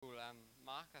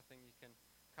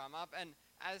come up. And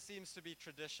as seems to be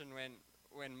tradition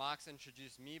when Mark's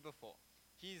introduced me before,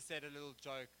 he's said a little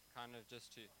joke kind of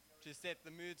just to set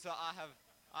the mood. So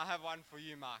I have one for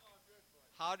you, Mark.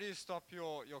 How do you stop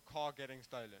your car getting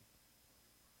stolen?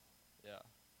 Yeah.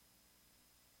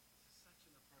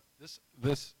 This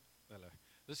hello.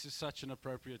 This is such an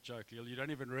appropriate joke, Leon. You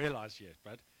don't even realize yet,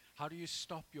 but how do you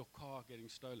stop your car getting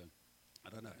stolen? I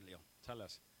don't know, Leon. Tell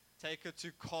us. Take her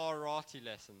to karate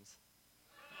lessons.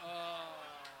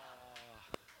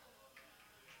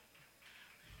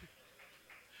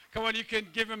 Come on, you can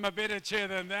give him a better chair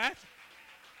than that.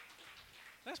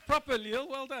 That's proper, Leon.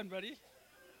 Well done, buddy.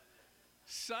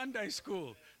 Sunday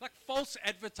school. Like false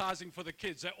advertising for the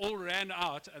kids. They all ran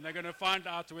out, and they're going to find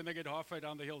out when they get halfway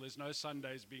down the hill there's no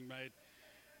Sundays being made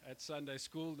at Sunday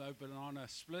school, no banana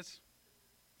splits.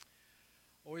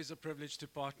 Always a privilege to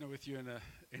partner with you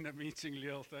in a meeting,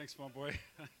 Leon. Thanks, my boy.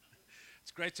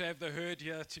 It's great to have the herd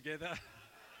here together.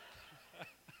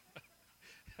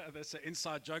 That's an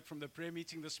inside joke from the prayer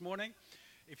meeting this morning.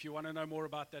 If you want to know more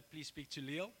about that, please speak to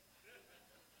Leon.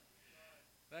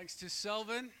 Thanks to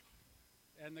Selvin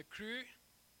and the crew.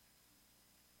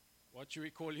 What should we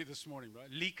call you this morning,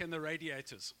 right? Leak and the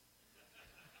radiators.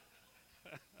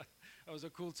 It was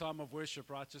a cool time of worship,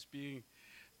 right? Just being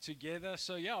together.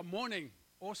 So yeah, morning.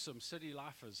 Awesome city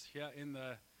lifers here in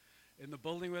the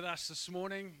building with us this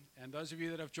morning. And those of you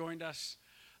that have joined us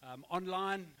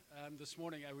online this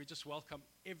morning, we just welcome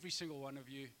every single one of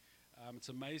you. It's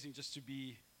amazing just to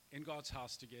be in God's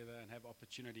house together and have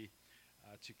opportunity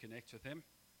to connect with Him.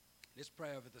 Let's pray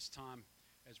over this time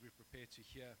as we prepare to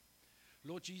hear.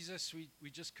 Lord Jesus, we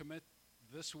just commit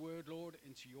this word, Lord,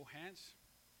 into your hands.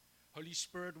 Holy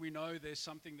Spirit, we know there's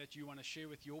something that you want to share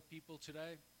with your people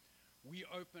today. We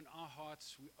open our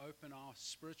hearts, we open our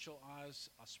spiritual eyes,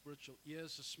 our spiritual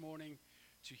ears this morning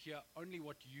to hear only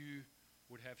what you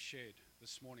would have shared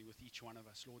this morning with each one of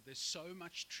us, Lord. There's so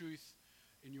much truth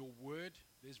in your word.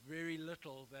 There's very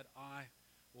little that I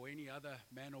or any other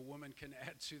man or woman can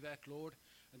add to that, Lord.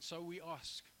 And so I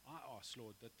ask,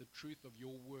 Lord, that the truth of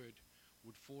your word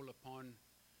would fall upon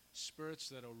spirits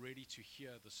that are ready to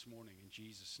hear this morning in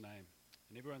Jesus' name.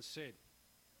 And everyone said,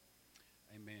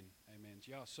 amen, amen.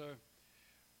 Yeah, so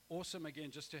awesome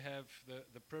again just to have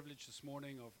the privilege this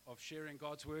morning of sharing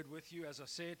God's word with you. As I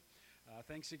said,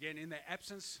 thanks again in their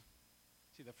absence.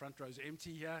 See, the front row's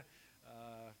empty here.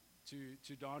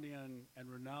 To Donnie and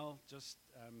Renelle, just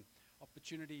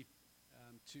opportunity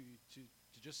to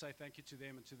just say thank you to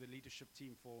them and to the leadership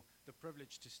team for the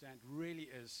privilege to stand. Really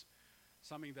is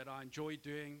something that I enjoy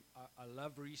doing. I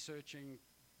love researching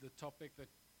the topic that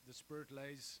the Spirit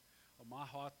lays on my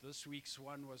heart. This week's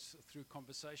one was through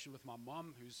conversation with my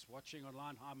mom, who's watching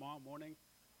online. Hi, Ma. Morning.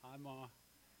 Hi, Ma.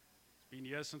 It's been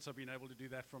years since I've been able to do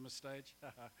that from a stage.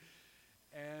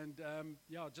 And,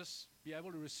 just be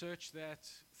able to research that,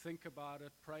 think about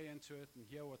it, pray into it, and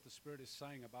hear what the Spirit is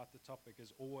saying about the topic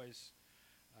is always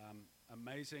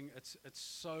amazing. It's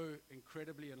so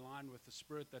incredibly in line with the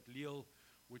Spirit that Leal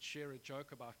would share a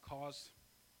joke about cars.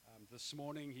 This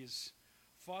morning, he's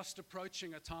fast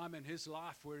approaching a time in his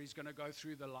life where he's going to go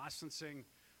through the licensing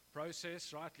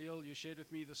process, right, Leal? You shared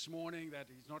with me this morning that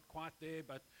he's not quite there,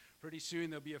 but pretty soon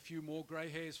there'll be a few more gray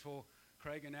hairs for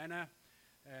Craig and Anna.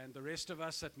 And the rest of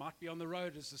us that might be on the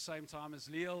road is the same time as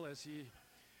Leal as he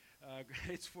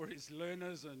grades for his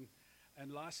learners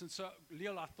and license. So,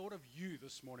 Leal, I thought of you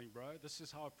this morning, bro. This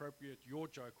is how appropriate your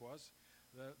joke was.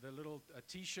 The little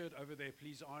T-shirt over there,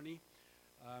 please, Arnie.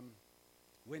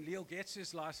 When Leal gets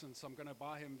his license, I'm going to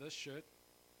buy him this shirt.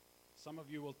 Some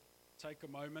of you will take a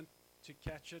moment to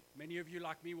catch it. Many of you,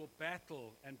 like me, will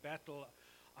battle and battle.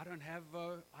 I don't have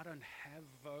Vo.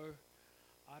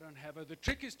 The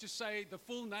trick is to say the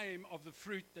full name of the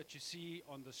fruit that you see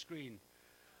on the screen.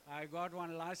 I got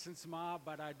one license, Ma,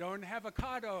 but I don't have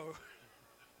avocado.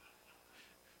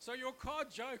 So your car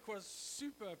joke was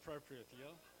super appropriate,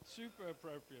 Leal. Super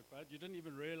appropriate, but you didn't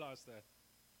even realize that.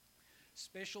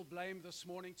 Special blame this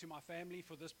morning to my family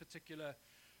for this particular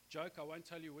joke. I won't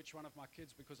tell you which one of my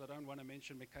kids because I don't want to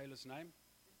mention Michaela's name.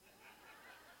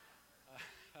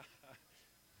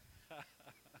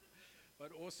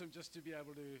 But awesome just to be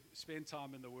able to spend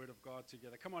time in the Word of God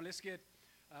together. Come on, let's get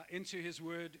into His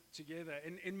Word together.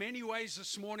 In many ways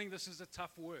this morning, this is a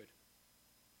tough word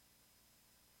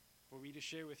for me to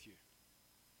share with you.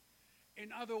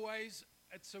 In other ways,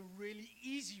 it's a really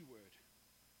easy word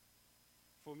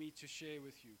for me to share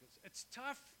with you. It's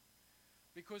tough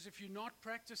because if you're not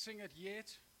practicing it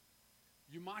yet,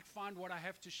 you might find what I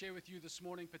have to share with you this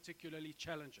morning particularly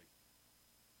challenging.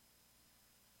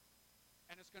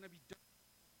 And it's going to be difficult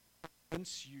to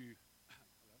convince you.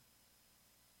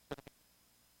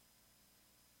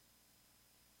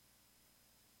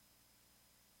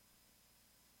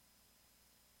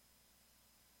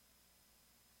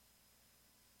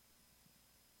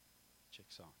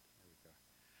 check sound. There we go.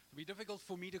 It'll be difficult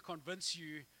for me to convince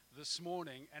you this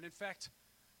morning. And in fact,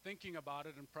 thinking about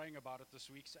it and praying about it this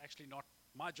week is actually not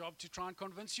my job to try and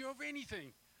convince you of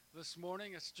anything this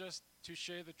morning. It's just to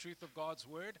share the truth of God's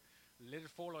word, let it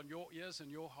fall on your ears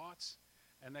and your hearts,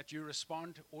 and that you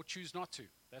respond or choose not to.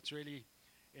 That's really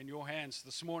in your hands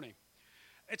this morning.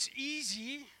 It's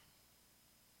easy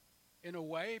in a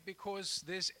way because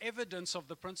there's evidence of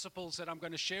the principles that I'm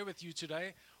going to share with you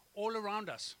today all around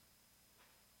us.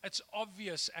 It's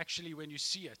obvious actually when you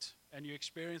see it and you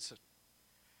experience it.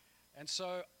 And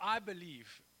so I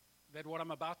believe that what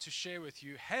I'm about to share with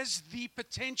you has the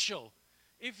potential,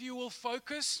 if you will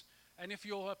focus and if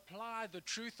you'll apply the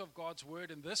truth of God's word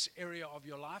in this area of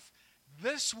your life,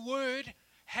 this word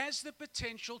has the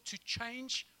potential to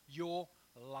change your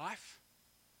life,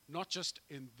 not just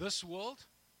in this world,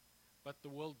 but the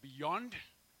world beyond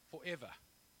forever.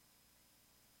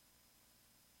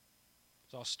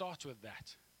 So I'll start with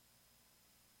that.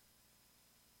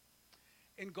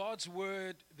 In God's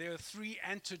word, there are three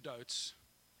antidotes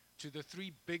to the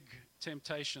three big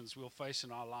temptations we'll face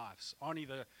in our lives. Arnie,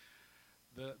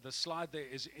 the slide there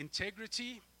is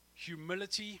integrity,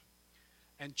 humility,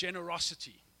 and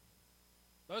generosity.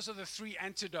 Those are the three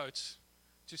antidotes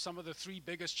to some of the three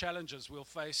biggest challenges we'll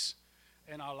face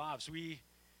in our lives.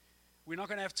 We're not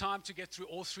going to have time to get through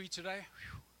all three today.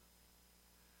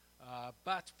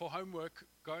 But for homework,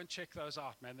 go and check those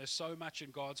out, man. There's so much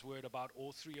in God's word about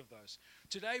all three of those.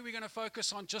 Today, we're going to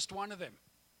focus on just one of them.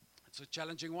 It's a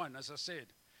challenging one, as I said.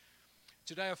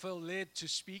 Today, I feel led to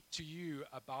speak to you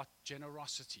about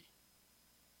generosity,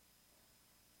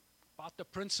 about the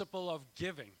principle of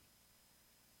giving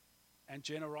and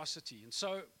generosity. And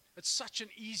so, it's such an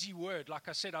easy word. Like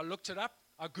I said, I looked it up.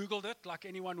 I Googled it like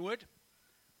anyone would.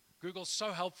 Google's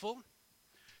so helpful.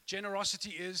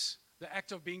 Generosity is the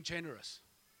act of being generous.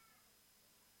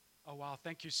 Oh, wow.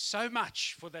 Thank you so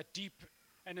much for that deep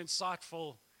and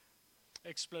insightful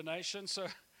explanation. So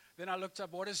then I looked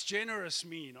up, what does generous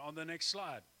mean on the next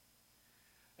slide?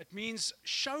 It means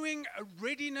showing a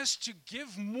readiness to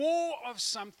give more of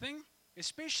something,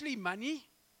 especially money,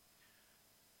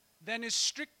 than is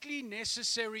strictly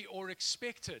necessary or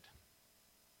expected.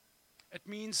 It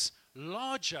means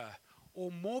larger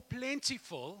or more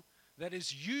plentiful that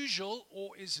is usual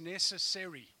or is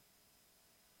necessary.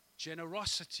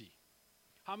 Generosity.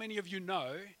 How many of you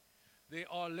know there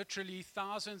are literally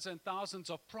thousands and thousands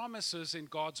of promises in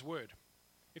God's word?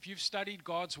 If you've studied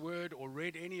God's word or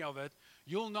read any of it,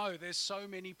 you'll know there's so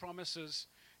many promises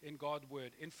in God's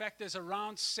word. In fact, there's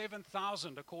around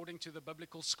 7,000 according to the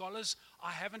biblical scholars.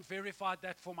 I haven't verified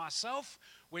that for myself.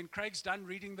 When Craig's done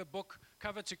reading the book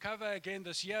cover to cover again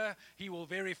this year, he will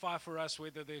verify for us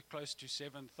whether there are close to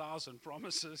 7,000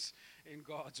 promises in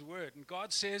God's word. And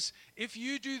God says, if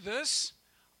you do this,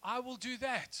 I will do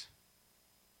that.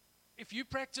 If you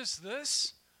practice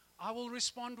this, I will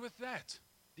respond with that.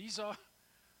 These are,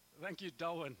 thank you,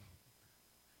 Darwin.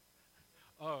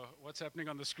 Oh, what's happening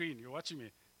on the screen? You're watching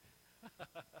me.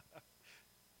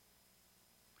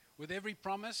 With every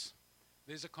promise,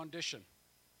 there's a condition.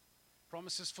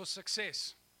 Promises for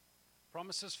success,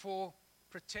 promises for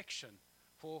protection,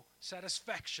 for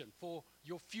satisfaction, for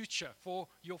your future, for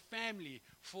your family,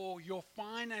 for your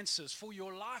finances, for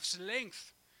your life's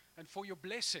length, and for your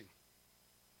blessing.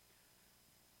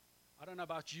 I don't know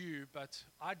about you, but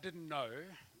I didn't know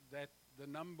that the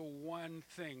number one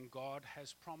thing God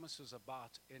has promises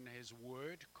about in His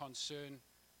Word concern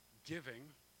giving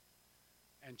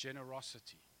and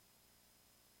generosity.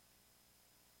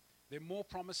 There are more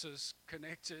promises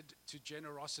connected to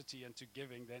generosity and to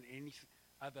giving than any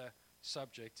other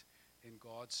subject in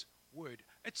God's Word.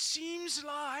 It seems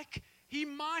like He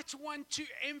might want to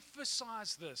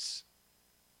emphasize this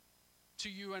to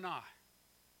you and I.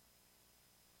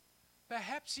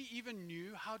 Perhaps He even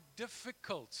knew how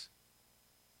difficult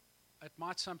it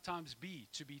might sometimes be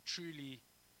to be truly,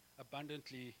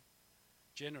 abundantly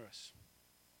generous.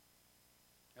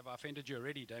 Have I offended you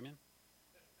already, Damien?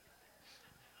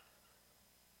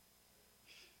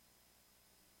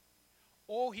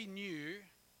 Or He knew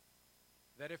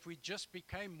that if we just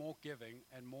became more giving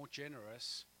and more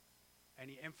generous, and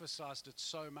He emphasized it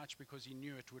so much because He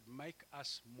knew it would make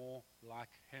us more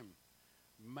like Him,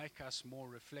 make us more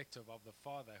reflective of the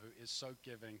Father who is so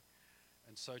giving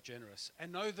and so generous.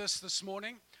 And know this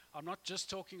morning, I'm not just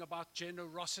talking about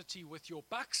generosity with your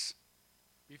bucks.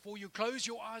 Before you close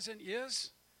your eyes and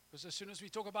ears, because as soon as we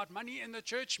talk about money in the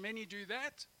church, many do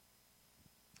that.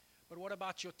 But what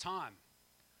about your time?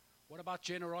 What about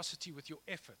generosity with your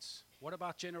efforts? What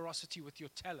about generosity with your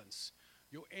talents,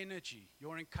 your energy,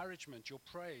 your encouragement, your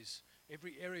praise,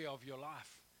 every area of your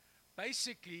life?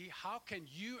 Basically, how can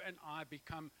you and I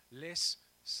become less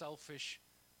selfish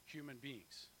human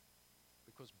beings?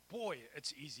 Because, boy,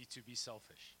 it's easy to be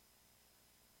selfish.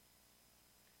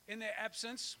 In their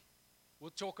absence,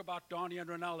 we'll talk about Donnie and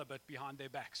Ronaldo a bit behind their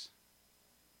backs.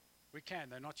 We can,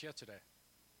 they're not here today.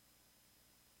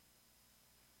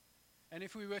 And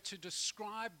if we were to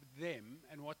describe them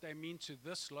and what they mean to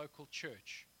this local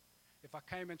church, if I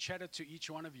came and chatted to each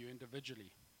one of you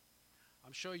individually,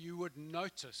 I'm sure you would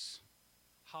notice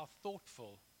how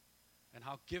thoughtful and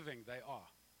how giving they are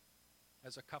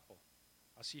as a couple.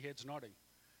 I see heads nodding.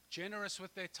 Generous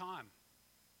with their time.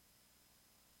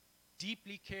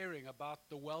 Deeply caring about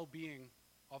the well-being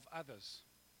of others,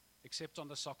 except on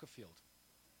the soccer field.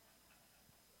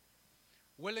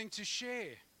 Willing to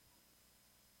share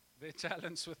their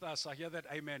talents with us. I hear that.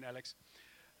 Amen, Alex.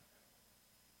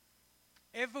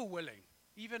 Ever willing,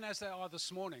 even as they are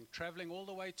this morning, traveling all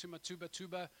the way to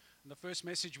Matuba-Tuba. And the first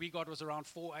message we got was around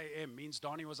 4 a.m. Means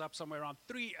Donnie was up somewhere around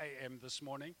 3 a.m. this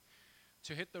morning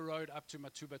to hit the road up to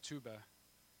Matuba-Tuba.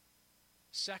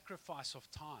 Sacrifice of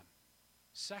time.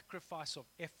 Sacrifice of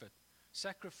effort.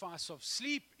 Sacrifice of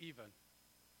sleep even.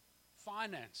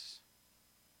 Finance.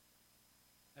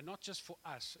 And not just for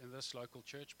us in this local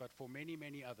church, but for many,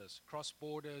 many others. Cross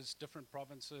borders, different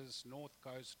provinces, North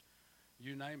Coast,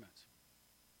 you name it.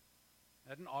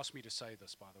 They didn't ask me to say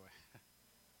this, by the way.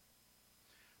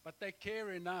 But they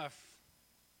care enough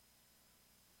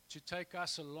to take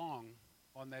us along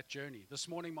on that journey. This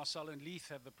morning, Marcel and Leith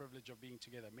have the privilege of being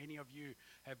together. Many of you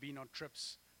have been on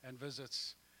trips and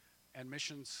visits and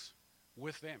missions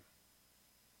with them,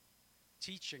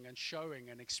 teaching and showing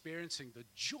and experiencing the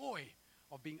joy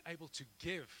of being able to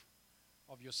give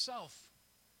of yourself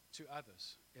to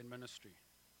others in ministry.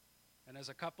 And as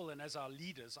a couple and as our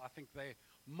leaders, I think they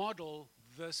model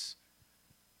this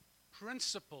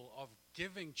principle of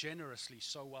giving generously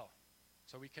so well.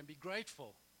 So we can be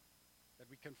grateful that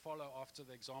we can follow after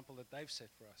the example that they've set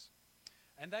for us.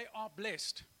 And they are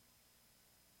blessed,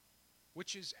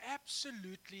 which is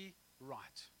absolutely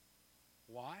right.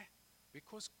 Why?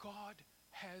 Because God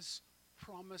has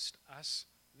promised us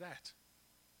that.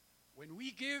 When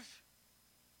we give,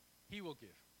 He will give.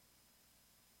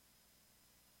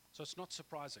 So it's not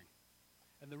surprising.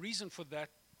 And the reason for that,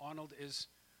 Arnold, is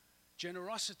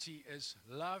generosity is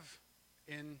love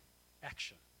in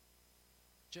action.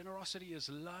 Generosity is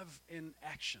love in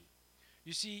action.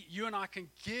 You see, you and I can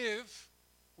give,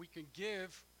 we can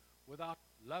give without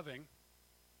loving,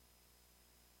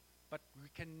 but we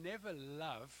can never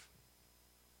love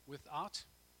without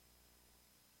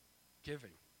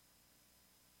giving.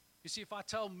 You see, if I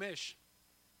tell Mish,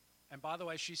 and by the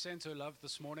way, she sent her love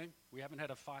this morning. We haven't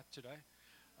had a fight today.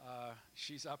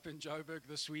 She's up in Joburg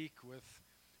this week with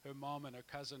her mom and her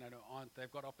cousin and her aunt.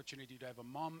 They've got opportunity to have a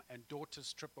mom and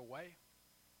daughter's trip away.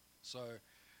 So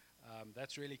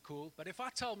that's really cool. But if I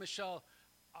tell Michelle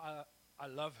I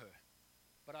love her,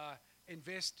 but I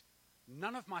invest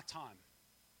none of my time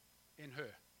in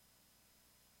her,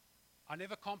 I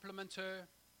never compliment her,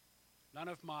 none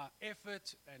of my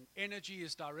effort and energy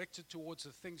is directed towards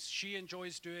the things she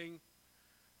enjoys doing,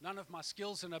 none of my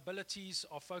skills and abilities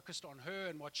are focused on her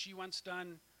and what she wants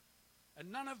done, and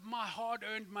none of my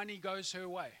hard-earned money goes her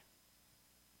way.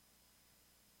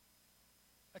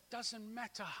 It doesn't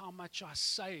matter how much I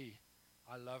say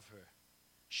I love her.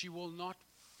 She will not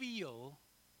feel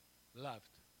loved.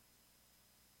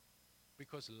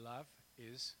 Because love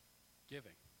is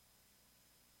giving.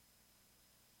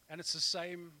 And it's the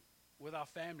same with our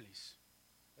families.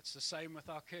 It's the same with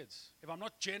our kids. If I'm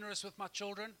not generous with my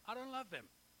children, I don't love them.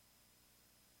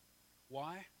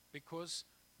 Why? Because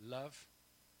love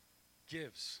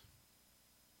gives.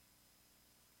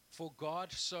 For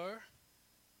God so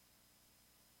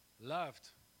loved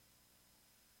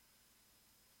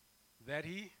that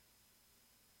He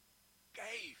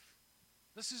gave.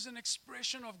 This is an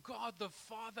expression of God the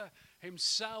Father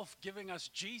Himself giving us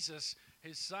Jesus,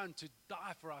 His Son, to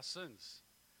die for our sins.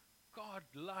 God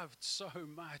loved so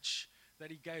much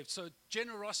that He gave. So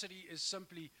generosity is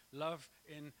simply love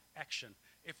in action.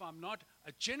 If I'm not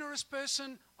a generous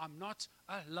person, I'm not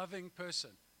a loving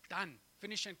person. Done.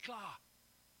 Finish and klar.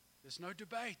 There's no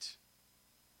debate.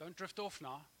 Don't drift off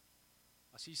now.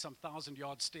 I see some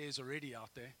 1,000-yard stairs already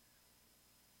out there.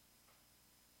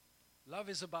 Love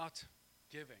is about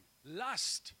giving.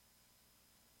 Lust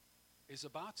is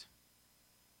about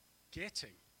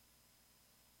getting.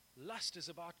 Lust is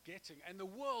about getting. And the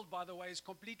world, by the way, is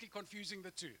completely confusing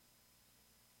the two.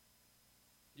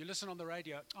 You listen on the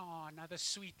radio, oh, another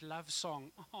sweet love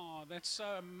song. Oh, that's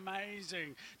so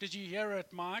amazing. Did you hear it,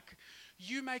 Mike?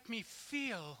 You make me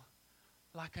feel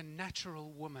like a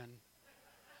natural woman.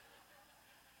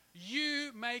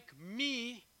 you make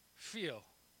me feel.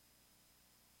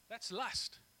 That's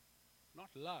lust, not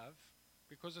love,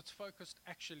 because it's focused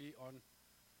actually on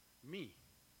me,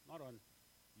 not on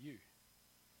you.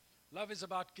 Love is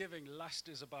about giving, lust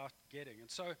is about getting. And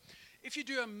so if you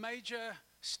do a major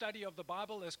study of the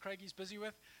Bible, as Craigie's busy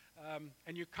with,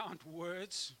 and you count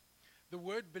words, the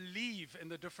word believe in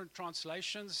the different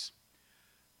translations,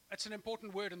 it's an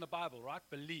important word in the Bible, right?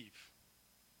 Believe.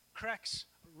 Cracks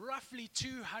roughly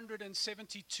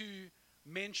 272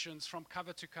 mentions from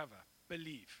cover to cover.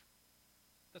 Believe.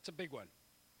 That's a big one.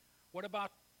 What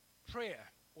about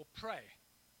prayer or pray?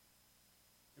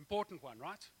 Important one,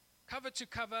 right? Cover to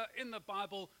cover in the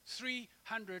Bible,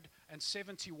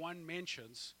 371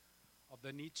 mentions of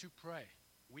the need to pray.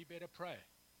 We better pray.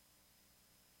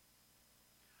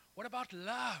 What about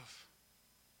love?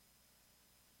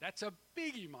 That's a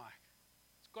biggie, Mike.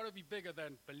 It's got to be bigger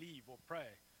than believe or pray.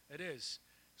 It is.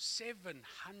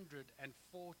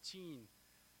 714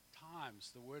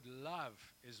 times the word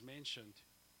love is mentioned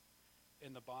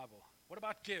in the Bible. What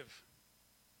about give?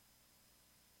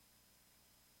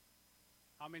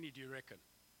 How many do you reckon?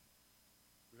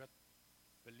 We've got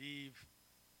believe,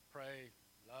 pray,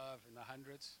 love in the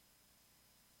hundreds.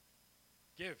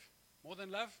 Give. More than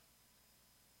love?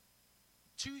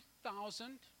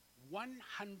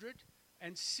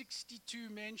 2,162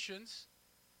 mentions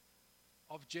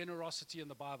of generosity in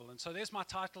the Bible. And so there's my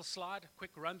title slide, a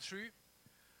quick run through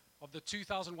of the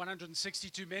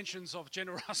 2,162 mentions of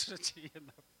generosity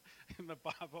in the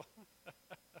Bible.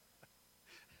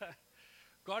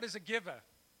 God is a giver.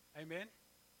 Amen.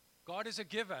 God is a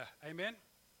giver. Amen.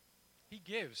 He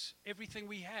gives. Everything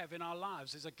we have in our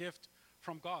lives is a gift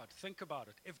from God. Think about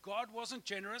it. If God wasn't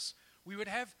generous, we would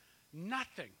have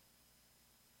nothing.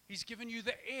 He's given you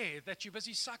the air that you're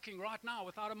busy sucking right now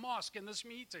without a mask in this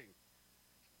meeting.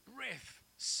 Breath,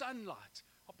 sunlight,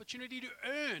 opportunity to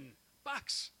earn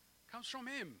bucks comes from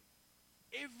Him.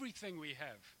 Everything we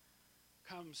have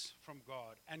comes from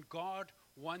God. And God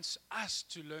wants us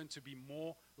to learn to be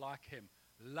more like Him.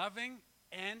 Loving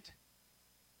and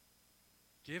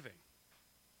giving.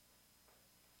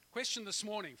 Question this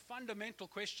morning, fundamental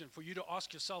question for you to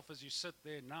ask yourself as you sit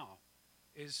there now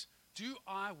is, do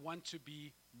I want to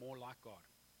be more like God?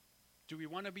 Do we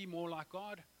want to be more like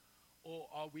God? Or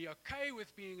are we okay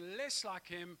with being less like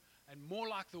Him and more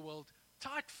like the world,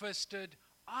 tight-fisted,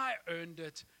 I earned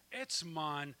it, it's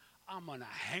mine, I'm going to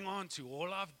hang on to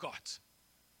all I've got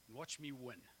and watch me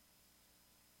win?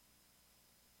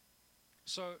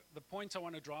 So the point I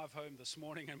want to drive home this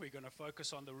morning, and we're going to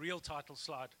focus on the real title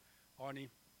slide, Arnie,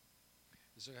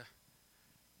 is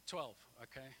 12,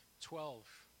 okay? 12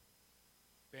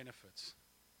 benefits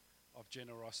of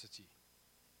generosity.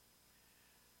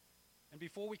 And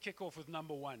before we kick off with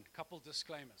number one, a couple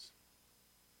disclaimers.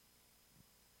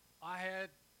 I had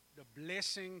the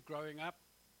blessing growing up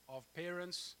of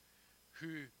parents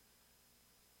who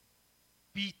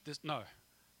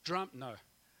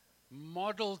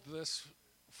modeled this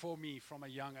for me from a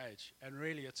young age. And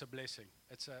really, it's a blessing.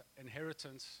 It's an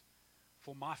inheritance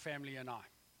for my family and I.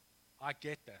 I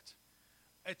get that.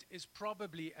 It is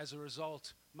probably, as a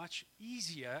result, much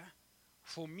easier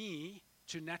for me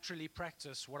to naturally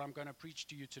practice what I'm going to preach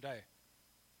to you today.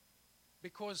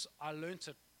 Because I learned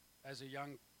it as a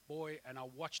young boy, and I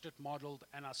watched it modeled,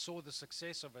 and I saw the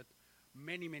success of it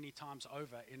many, many times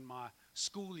over in my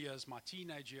school years, my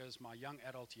teenage years, my young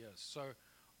adult years. So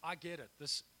I get it.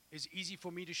 This is easy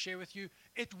for me to share with you.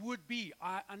 It would be,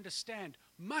 I understand,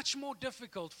 much more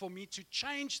difficult for me to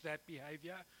change that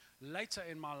behavior later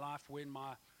in my life when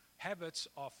my habits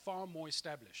are far more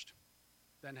established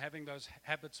than having those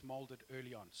habits molded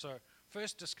early on. So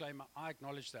first disclaimer, I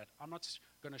acknowledge that. I'm not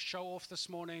going to show off this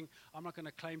morning. I'm not going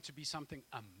to claim to be something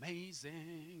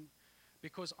amazing,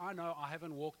 because I know I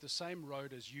haven't walked the same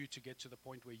road as you to get to the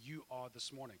point where you are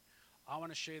this morning. I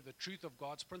want to share the truth of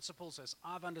God's principles as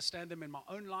I've understand them in my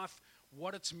own life,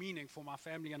 what it's meaning for my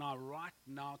family and I right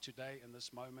now, today, in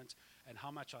this moment, and how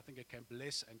much I think it can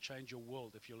bless and change your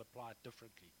world if you'll apply it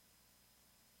differently.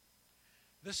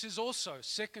 This is also,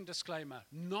 second disclaimer,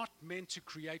 not meant to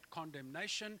create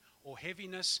condemnation or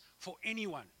heaviness for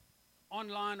anyone,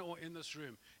 online or in this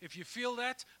room. If you feel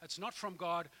that, it's not from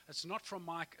God, it's not from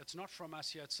Mike, it's not from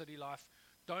us here at City Life,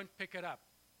 don't pick it up.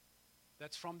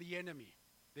 That's from the enemy.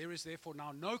 There is therefore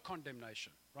now no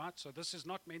condemnation, right? So this is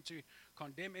not meant to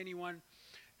condemn anyone.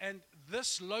 And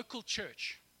this local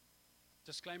church,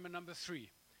 disclaimer number 3,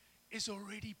 is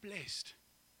already blessed.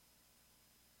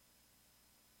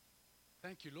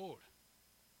 Thank you, Lord.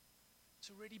 It's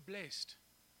already blessed.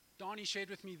 Donnie shared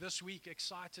with me this week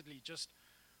excitedly just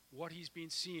what he's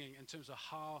been seeing in terms of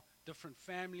how different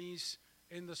families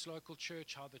in this local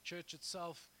church, how the church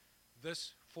itself,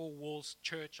 this four walls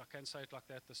church, I can't say it like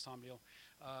that this time, Neil,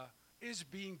 is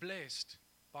being blessed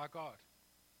by God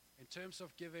in terms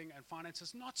of giving and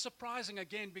finances. Not surprising,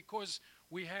 again, because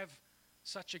we have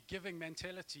such a giving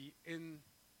mentality in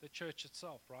the church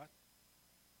itself, right?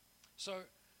 So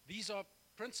these are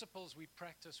principles we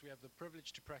practice, we have the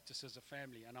privilege to practice as a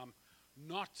family, and I'm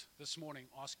not this morning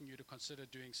asking you to consider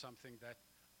doing something that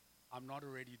I'm not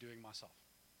already doing myself.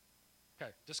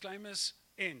 Okay, disclaimers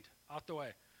end, out the way.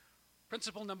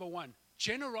 Principle number 1,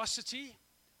 generosity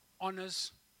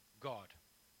honors God.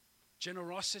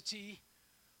 Generosity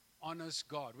honors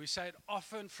God. We say it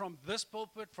often from this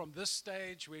pulpit, from this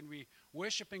stage, when we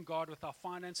worshiping God with our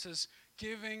finances.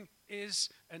 Giving is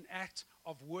an act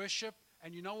of worship.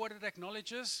 And you know what it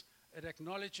acknowledges? It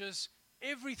acknowledges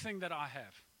everything that I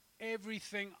have.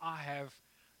 Everything I have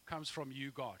comes from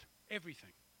you, God.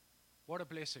 Everything. What a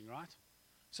blessing, right?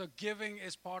 So giving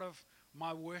is part of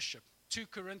my worship. 2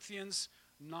 Corinthians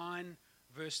 9,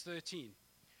 verse 13.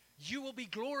 You will be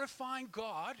glorifying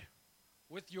God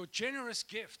with your generous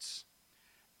gifts,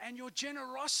 and your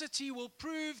generosity will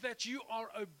prove that you are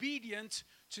obedient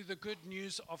to the good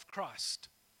news of Christ.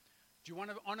 Do you want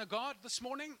to honor God this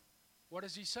morning? What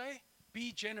does he say?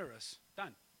 Be generous.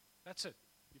 Done. That's it.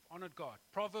 You've honored God.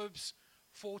 Proverbs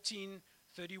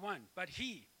 14:31. But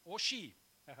he or she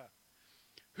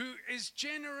who is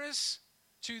generous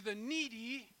to the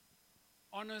needy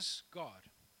honors God.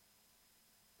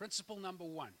 Principle number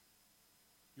 1.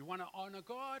 You want to honor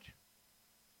God?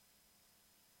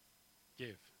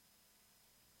 Give.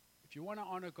 If you want to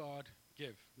honor God,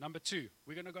 give. Number 2,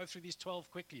 we're going to go through these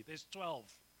 12 quickly. There's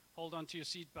 12. Hold on to your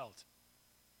seatbelt.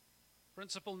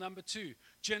 Principle number 2,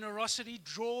 generosity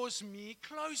draws me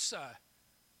closer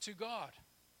to God.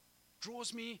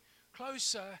 Draws me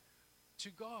closer to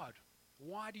God.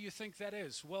 Why do you think that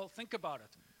is? Well, think about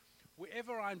it.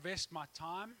 Wherever I invest my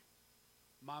time,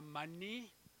 my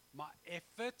money, my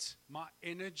effort, my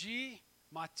energy,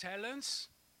 my talents,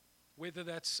 whether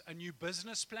that's a new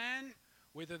business plan,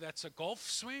 whether that's a golf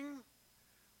swing,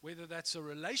 whether that's a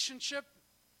relationship,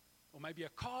 or maybe a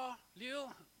car,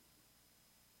 Lil,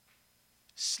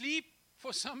 sleep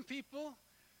for some people.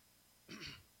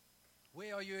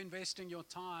 Where are you investing your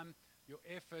time, your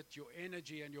effort, your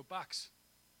energy, and your bucks?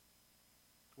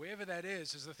 Wherever that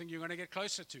is the thing you're going to get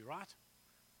closer to, right?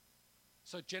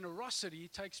 So generosity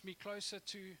takes me closer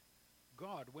to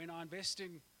God. When I invest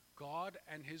in God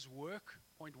and his work,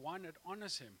 point 1, it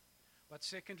honors him. But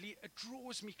secondly, it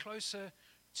draws me closer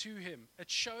to him.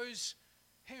 It shows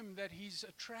him that he's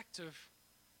attractive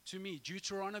to me.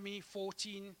 Deuteronomy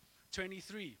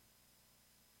 14:23.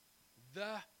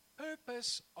 The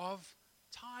purpose of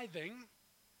tithing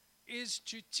is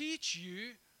to teach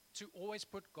you to always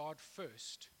put God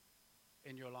first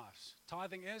in your lives.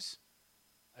 Tithing is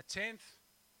a 10th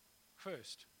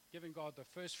first, giving God the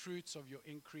first fruits of your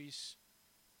increase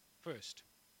first.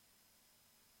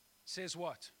 Says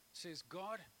what? Says,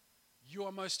 God, you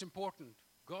are most important.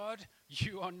 God,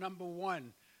 you are number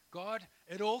 1. God,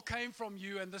 it all came from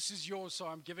you and this is yours, so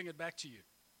I'm giving it back to you.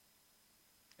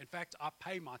 In fact, I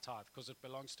pay my tithe because it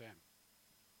belongs to him.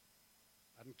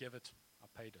 I didn't give it, I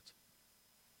paid it.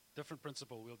 Different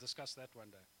principle. We'll discuss that one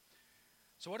day.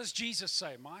 So what does Jesus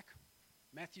say, Mike?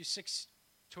 Matthew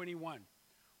 6:21.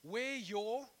 Where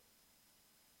your,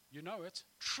 you know it,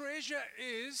 treasure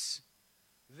is,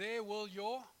 there will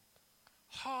your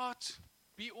heart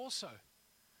be also.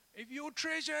 If your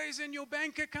treasure is in your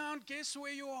bank account, guess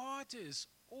where your heart is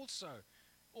also?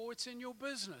 Or it's in your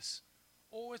business.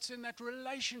 Or it's in that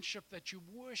relationship that you're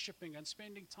worshiping and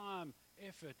spending time,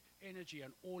 effort, energy,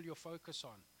 and all your focus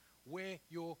on. Where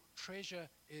your treasure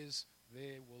is,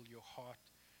 there will your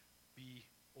heart be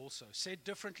also. Said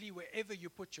differently, wherever you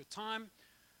put your time,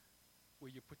 where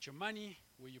you put your money,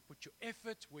 where you put your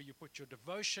effort, where you put your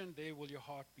devotion, there will your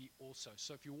heart be also.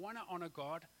 So if you want to honor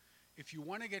God, if you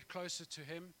want to get closer to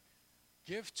him,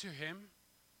 give to him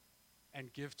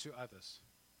and give to others.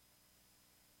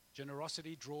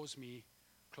 Generosity draws me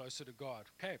closer to God.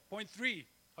 Okay, point 3.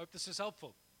 Hope this is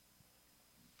helpful.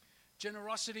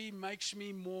 Generosity makes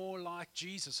me more like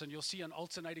Jesus. And you'll see an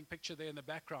alternating picture there in the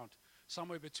background.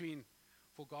 Somewhere between,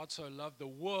 for God so loved the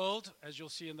world, as you'll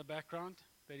see in the background,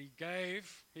 that he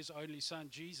gave his only son,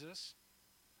 Jesus,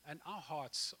 and our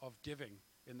hearts of giving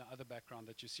in the other background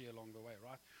that you see along the way,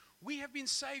 right? We have been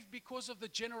saved because of the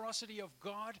generosity of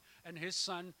God and his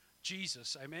son,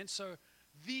 Jesus. Amen? So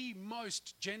the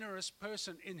most generous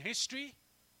person in history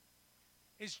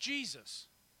is Jesus.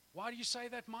 Why do you say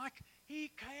that, Mike?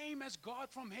 He came as God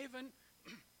from heaven,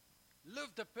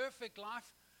 lived a perfect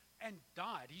life, and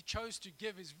died. He chose to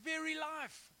give his very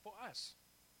life for us.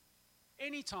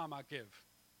 anytime I give,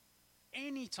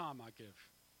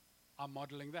 I'm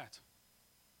modeling that.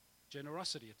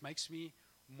 Generosity. It makes me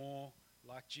more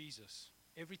like Jesus.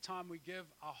 Every time we give,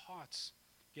 our hearts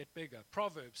get bigger.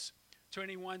 Proverbs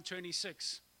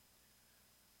 21:26.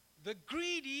 The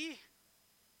greedy,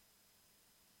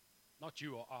 not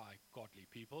you or I, godly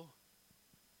people,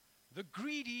 the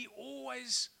greedy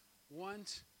always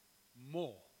want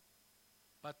more,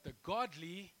 but the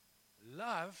godly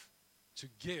love to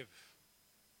give.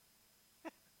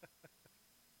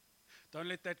 Don't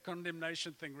let that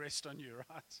condemnation thing rest on you,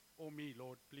 right? Or me,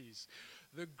 Lord, please.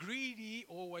 The greedy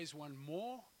always want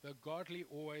more. The godly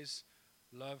always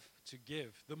love to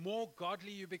give. The more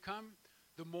godly you become,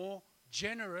 the more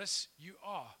generous you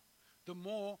are. The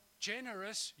more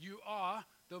generous you are,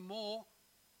 the more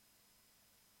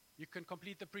you can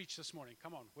complete the preach this morning.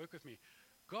 Come on, work with me.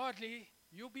 Godly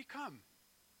you'll become.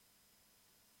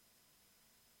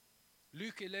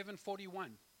 Luke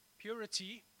 11:41.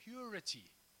 Purity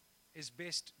is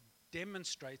best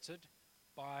demonstrated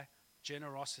by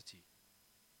generosity.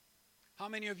 How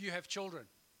many of you have children?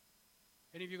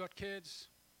 Any of you got kids?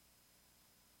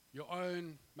 Your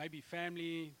own, maybe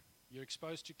family, you're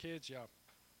exposed to kids? Yeah.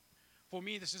 For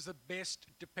me, this is the best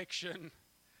depiction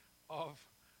of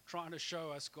trying to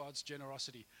show us God's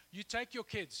generosity. You take your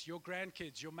kids, your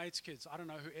grandkids, your mates' kids, I don't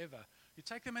know, whoever. You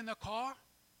take them in the car,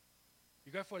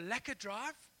 you go for a lekker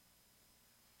drive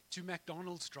to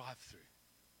McDonald's drive-thru.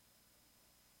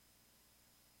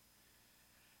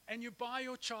 And you buy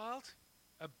your child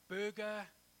a burger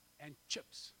and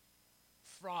chips,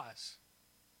 fries.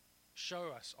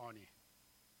 Show us, Arnie.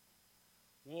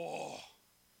 Whoa.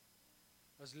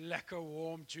 Those lekker,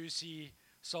 warm, juicy,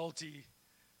 salty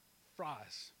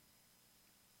fries.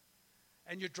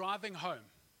 And you're driving home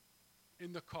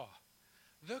in the car.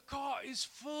 The car is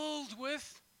filled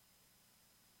with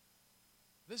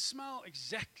the smell,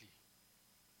 exactly,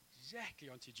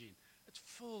 Auntie Jean. It's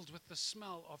filled with the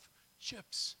smell of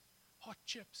chips, hot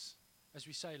chips, as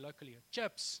we say locally,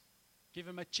 chips. Give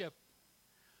him a chip.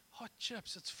 Hot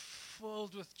chips, it's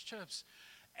filled with chips.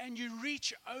 And you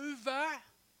reach over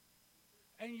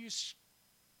and you,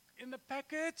 in the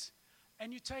packet,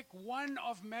 and you take one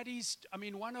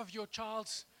of your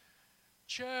child's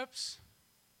chips,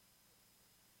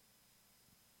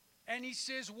 and he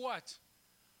says, what?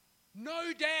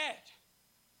 No, Dad.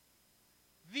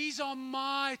 These are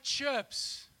my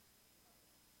chips.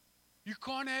 You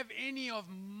can't have any of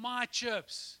my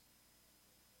chips.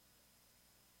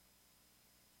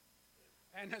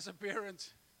 And as a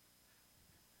parent,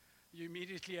 you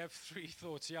immediately have three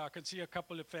thoughts. Yeah, I can see a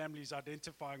couple of families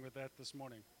identifying with that this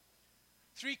morning.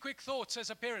 Three quick thoughts as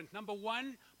a parent. Number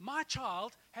one, my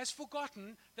child has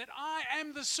forgotten that I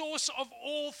am the source of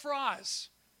all fries.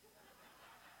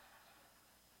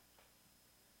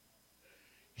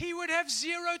 He would have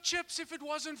 0 chips if it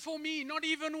wasn't for me, not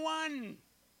even one.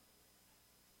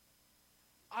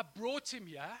 I brought him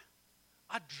here.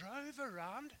 I drove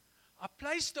around. I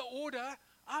placed the order.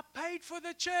 I paid for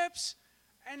the chips.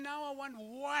 And now I want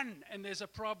one. And there's a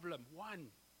problem. One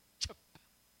chip.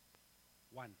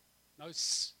 One. No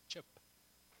chip.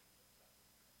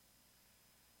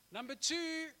 Number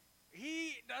two,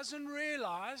 he doesn't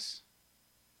realize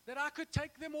that I could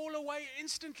take them all away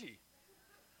instantly.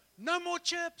 No more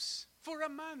chips for a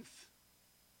month.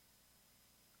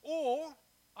 Or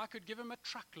I could give him a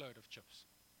truckload of chips.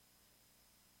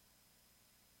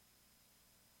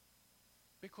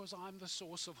 Because I'm the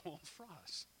source of all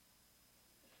fries.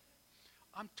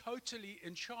 I'm totally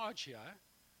in charge here,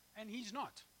 and he's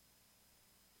not.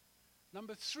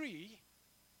 Number three,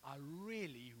 I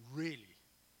really, really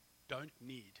don't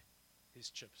need his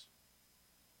chips.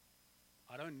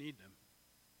 I don't need them.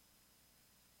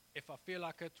 If I feel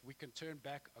like it, we can turn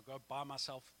back. I'll go buy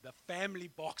myself the family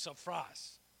box of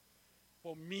fries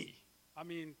for me. I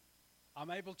mean,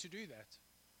 I'm able to do that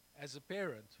as a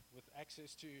parent with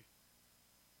access to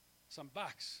some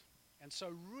bucks. And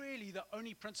so really the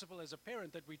only principle as a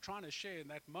parent that we're trying to share in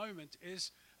that moment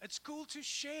is it's cool to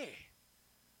share.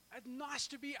 It's nice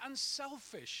to be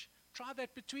unselfish. Try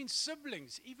that between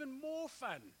siblings, even more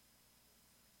fun.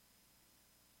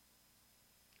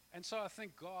 And so I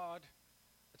think God,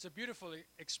 it's a beautiful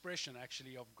expression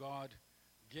actually of God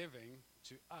giving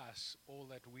to us all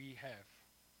that we have.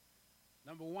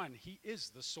 Number one, he is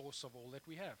the source of all that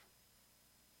we have.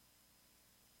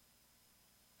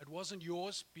 It wasn't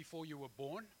yours before you were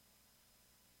born.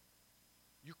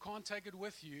 You can't take it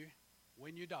with you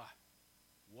when you die.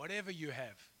 Whatever you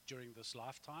have during this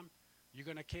lifetime, you're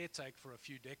going to caretake for a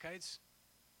few decades,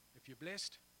 if you're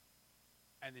blessed,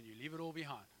 and then you leave it all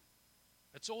behind.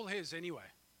 It's all his anyway,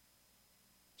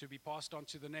 to be passed on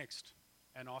to the next.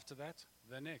 And after that,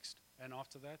 the next. And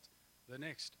after that, the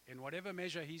next. In whatever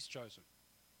measure he's chosen.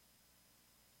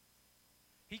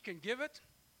 He can give it,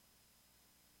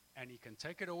 and he can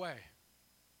take it away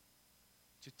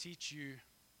to teach you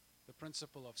the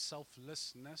principle of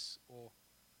selflessness or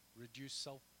reduce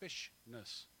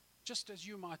selfishness, just as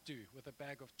you might do with a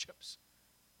bag of chips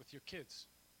with your kids.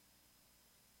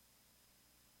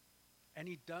 And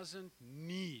he doesn't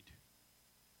need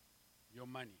your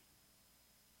money.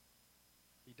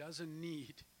 He doesn't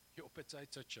need your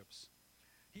potato chips.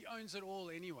 He owns it all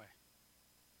anyway.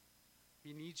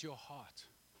 He needs your heart.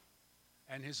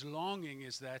 And his longing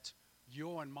is that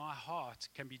your and my heart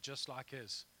can be just like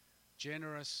his,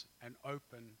 generous and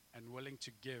open and willing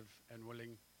to give and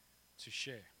willing to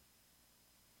share.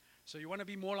 So you want to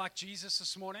be more like Jesus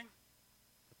this morning?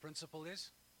 The principle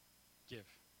is give.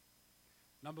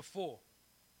 Number 4.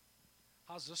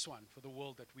 How's this one for the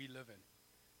world that we live in?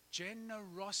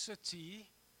 Generosity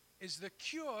is the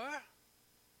cure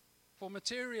for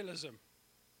materialism.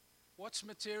 What's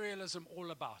materialism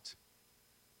all about?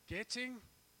 Getting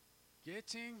the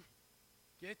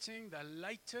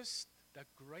latest, the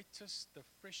greatest, the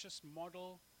freshest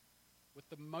model with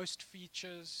the most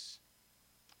features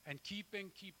and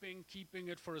keeping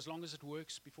it for as long as it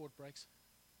works before it breaks.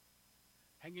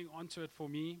 Hanging on to it for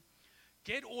me.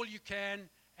 Get all you can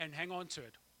and hang on to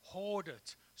it. Hoard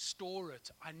it. Store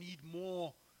it. I need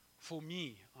more for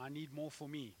me. I need more for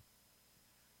me.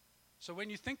 So when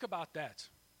you think about that,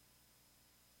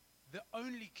 the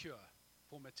only cure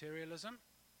for materialism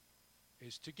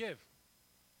is to give.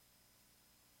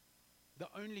 The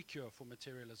only cure for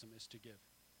materialism is to give.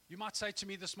 You might say to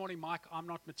me this morning, Mike, I'm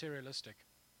not materialistic.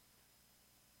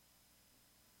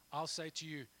 I'll say to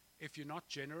you, if you're not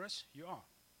generous, you are.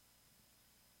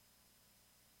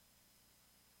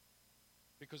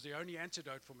 Because the only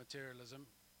antidote for materialism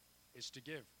is to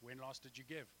give. When last did you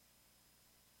give?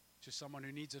 To someone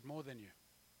who needs it more than you.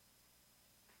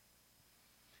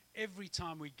 Every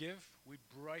time we give, we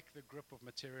break the grip of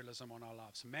materialism on our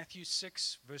lives. Matthew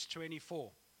 6, verse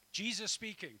 24. Jesus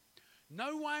speaking.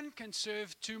 No one can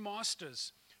serve two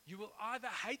masters. You will either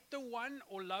hate the one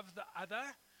or love the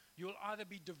other. You will either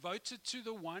be devoted to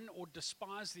the one or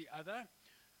despise the other.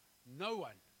 No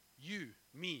one, you,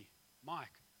 me,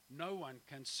 Mike, no one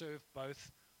can serve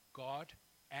both God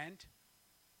and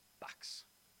bucks.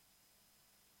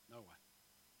 No one.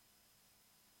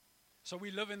 So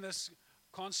we live in this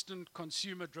constant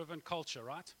consumer-driven culture,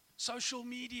 right? Social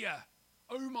media.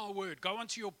 Oh my word. Go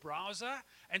onto your browser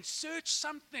and search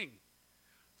something.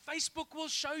 Facebook will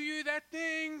show you that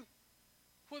thing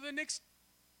for the next,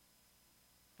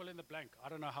 fill in the blank, I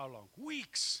don't know how long,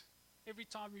 weeks. Every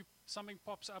time something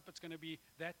pops up, it's going to be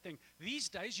that thing. These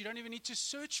days, you don't even need to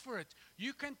search for it.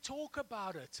 You can talk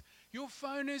about it. Your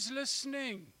phone is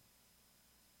listening.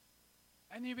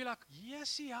 And you'll be like, yeah,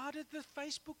 see, how did the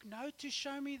Facebook know to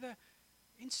show me the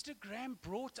Instagram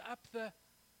brought up the...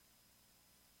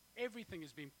 Everything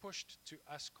is being pushed to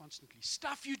us constantly.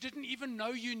 Stuff you didn't even know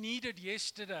you needed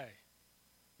yesterday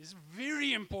is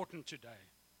very important today.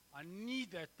 I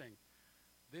need that thing.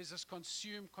 There's this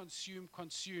consume.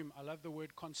 I love the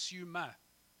word consumer.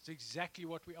 It's exactly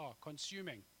what we are,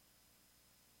 consuming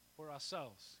for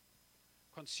ourselves.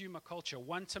 Consumer culture.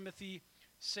 1 Timothy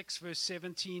 6, verse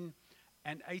 17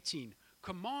 and 18.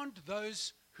 Command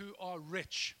those who are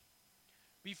rich.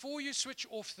 Before you switch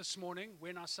off this morning,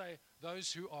 when I say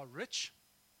those who are rich,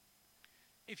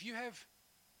 if you have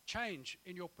change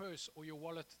in your purse or your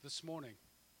wallet this morning,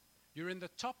 you're in the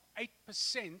top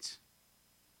 8%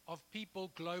 of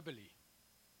people globally.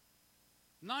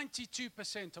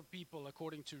 92% of people,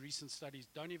 according to recent studies,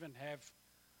 don't even have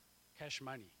cash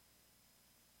money.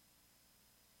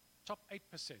 Top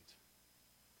 8%.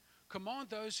 Command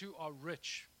those who are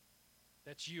rich,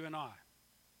 that's you and I,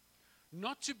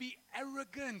 not to be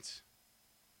arrogant.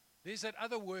 There's that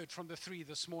other word from the 3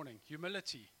 this morning,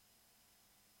 humility.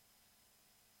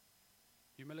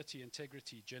 Humility,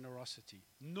 integrity, generosity.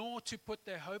 Nor to put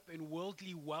their hope in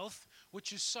worldly wealth,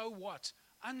 which is so what?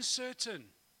 Uncertain.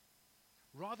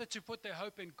 Rather to put their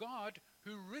hope in God,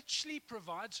 who richly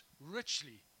provides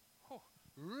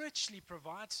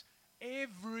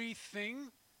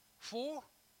everything for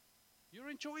your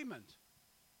enjoyment.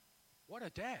 What a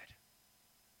dad.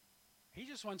 He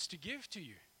just wants to give to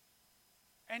you.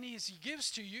 And as he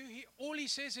gives to you, all he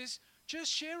says is,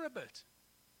 just share a bit.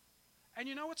 And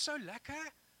you know what's so lacquer?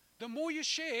 The more you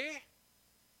share,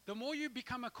 the more you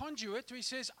become a conduit where he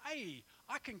says, hey,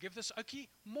 I can give this Okie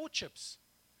more chips.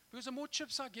 Because the more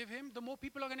chips I give him, the more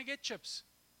people are going to get chips.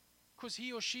 Because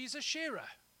he or she's a sharer.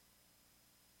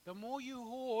 The more you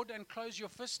hoard and close your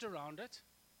fist around it,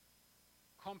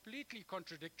 completely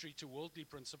contradictory to worldly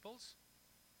principles,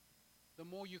 the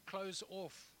more you close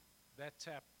off that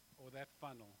tap or that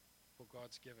funnel for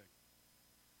God's giving.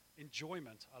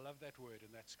 Enjoyment. I love that word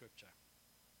in that scripture.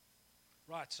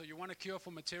 Right, so you want a cure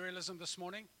for materialism this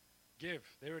morning? Give.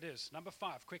 There it is. Number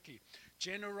 5, quickly.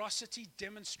 Generosity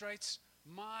demonstrates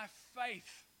my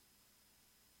faith.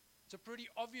 It's a pretty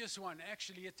obvious one,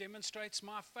 actually. It demonstrates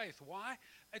my faith. Why?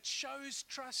 It shows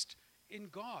trust in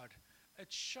God.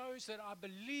 It shows that I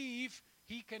believe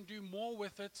He can do more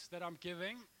with it that I'm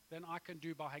giving than I can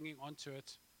do by hanging on to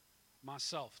it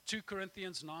myself. 2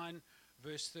 Corinthians 9,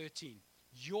 verse 13.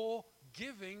 Your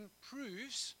giving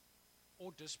proves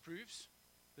or disproves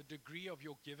the degree of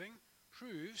your giving,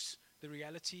 proves the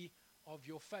reality of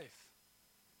your faith.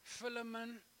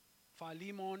 Philemon,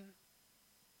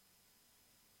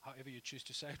 however you choose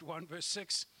to say it, 1 verse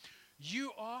 6.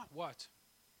 You are what?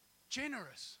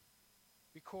 Generous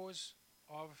because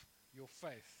of your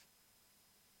faith.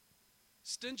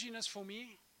 Stinginess for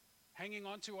me, hanging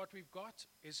on to what we've got,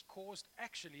 is caused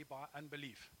actually by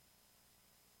unbelief,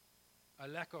 a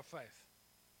lack of faith.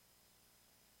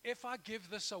 If I give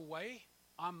this away,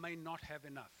 I may not have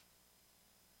enough.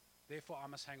 Therefore, I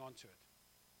must hang on to it.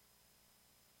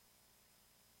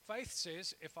 Faith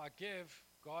says, if I give,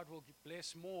 God will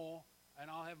bless more, and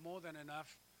I'll have more than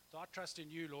enough. So I trust in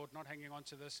you, Lord, not hanging on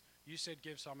to this. You said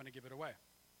give, so I'm going to give it away.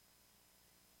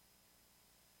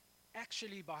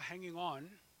 Actually, by hanging on,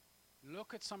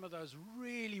 look at some of those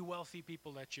really wealthy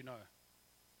people that you know.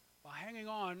 By hanging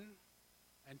on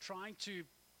and trying to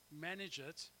manage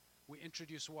it, we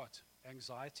introduce what?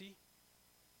 Anxiety,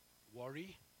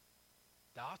 worry,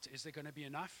 doubt. Is there going to be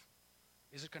enough?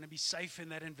 Is it going to be safe in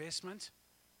that investment?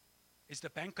 Is the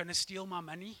bank going to steal my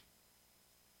money?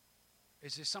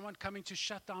 Is there someone coming to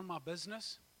shut down my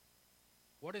business?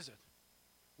 What is it?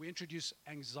 We introduce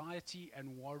anxiety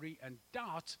and worry and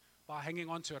doubt by hanging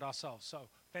on to it ourselves. So,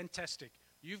 fantastic.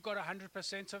 You've got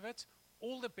 100% of it.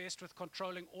 All the best with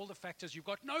controlling all the factors you've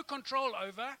got no control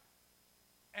over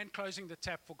and closing the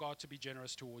tap for God to be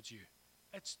generous towards you.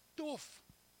 It's doof.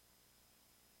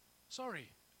 Sorry.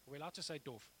 Are we allowed to say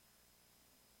doof?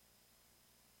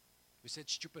 We said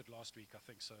stupid last week, I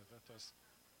think so. That was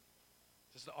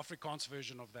just the Afrikaans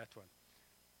version of that one.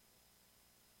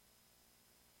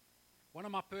 One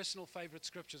of my personal favorite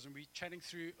scriptures, and we're chatting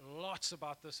through lots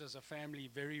about this as a family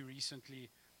very recently,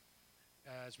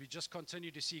 as we just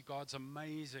continue to see God's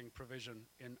amazing provision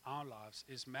in our lives,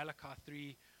 is Malachi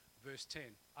 3, verse 10.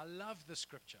 I love the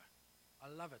scripture. I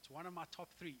love it. One of my top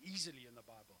 3 easily in the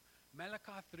Bible.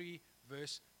 Malachi 3,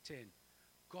 verse 10.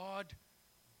 God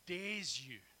dares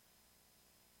you.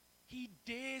 He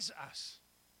dares us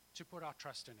to put our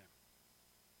trust in Him.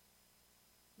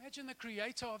 Imagine the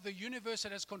creator of the universe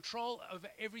that has control over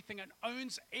everything and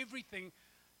owns everything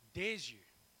dares you.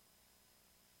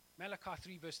 Malachi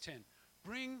 3 verse 10.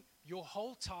 Bring your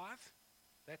whole tithe,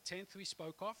 that tenth we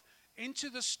spoke of, into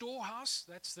the storehouse,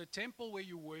 that's the temple where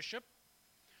you worship,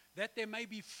 that there may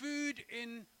be food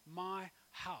in my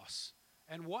house.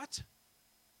 And what?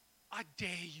 I dare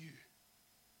you.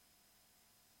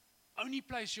 Only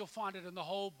place you'll find it in the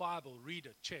whole Bible. Read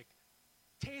it, check.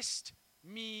 Test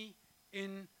me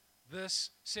in this,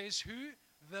 says who?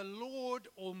 The Lord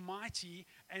Almighty,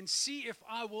 and see if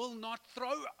I will not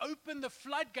throw open the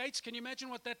floodgates. Can you imagine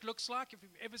what that looks like? If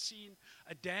you've ever seen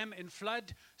a dam in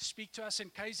flood, speak to us in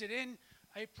KZN,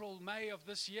 April, May of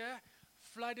this year.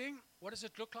 Flooding, what does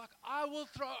it look like? I will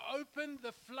throw open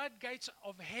the floodgates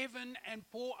of heaven and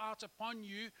pour out upon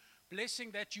you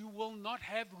blessing that you will not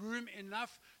have room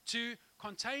enough to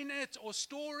contain it or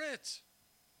store it.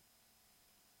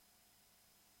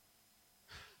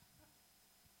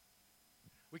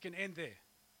 We can end there.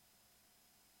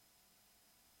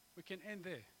 We can end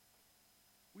there.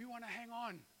 We want to hang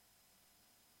on.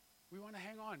 We want to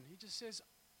hang on. He just says,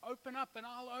 open up and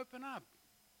I'll open up.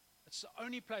 It's the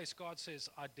only place God says,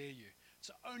 I dare you. It's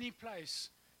the only place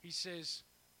He says,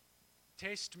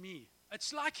 test me.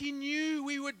 It's like He knew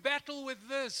we would battle with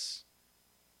this.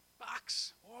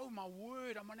 Bucks, oh my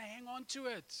word, I'm going to hang on to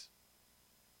it.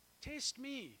 Test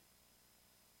me.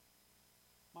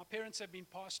 My parents have been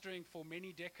pastoring for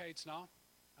many decades now,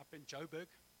 up in Joburg,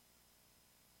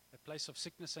 a place of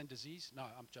sickness and disease. No,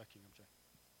 I'm joking.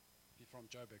 You're from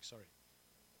Joburg, sorry.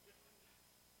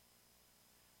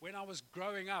 When I was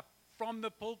growing up, from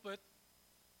the pulpit,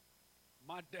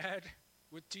 my dad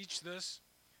would teach this.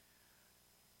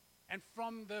 And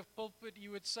from the pulpit, he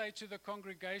would say to the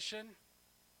congregation,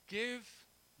 give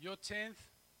your tenth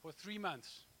for 3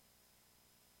 months.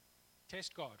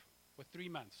 Test God for 3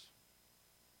 months.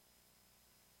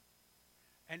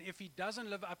 And if He doesn't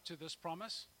live up to this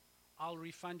promise, I'll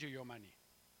refund you your money.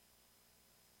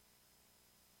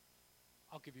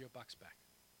 I'll give you $1 back.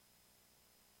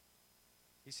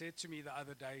 He said to me the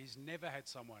other day, he's never had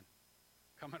someone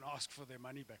come and ask for their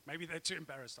money back. Maybe they're too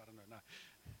embarrassed, I don't know. No.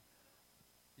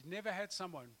 He's never had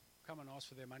someone come and ask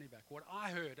for their money back. What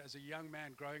I heard as a young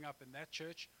man growing up in that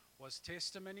church was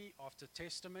testimony after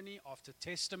testimony after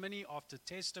testimony after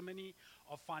testimony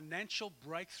of financial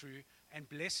breakthrough and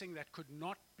blessing that could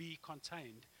not be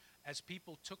contained as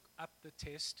people took up the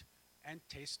test and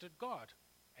tested God,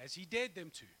 as he dared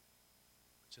them to.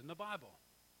 It's in the Bible.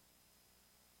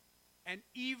 And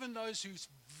even those who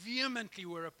vehemently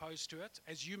were opposed to it,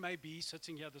 as you may be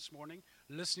sitting here this morning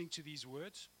listening to these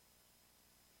words,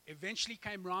 eventually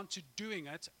came round to doing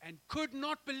it and could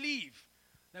not believe.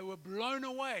 They were blown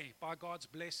away by God's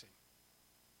blessing.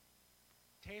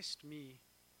 Test me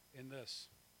in this.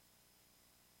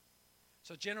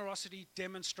 So generosity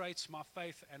demonstrates my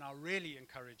faith, and I really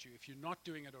encourage you, if you're not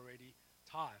doing it already,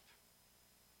 tithe.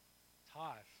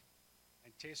 Tithe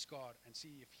and test God and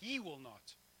see if he will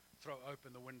not throw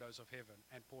open the windows of heaven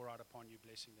and pour out upon you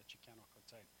blessing that you cannot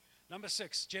contain. Number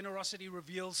 6, generosity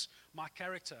reveals my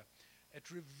character. It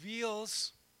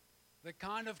reveals the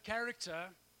kind of character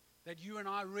that you and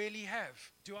I really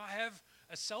have. Do I have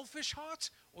a selfish heart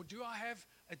or do I have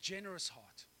a generous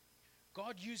heart?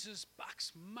 God uses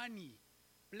bucks, money,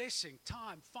 blessing,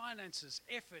 time, finances,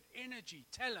 effort, energy,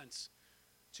 talents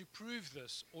to prove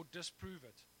this or disprove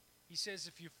it. He says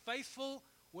if you're faithful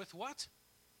with what?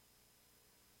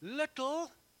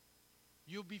 Little,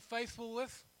 you'll be faithful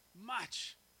with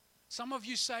much. Some of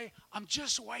you say, I'm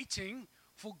just waiting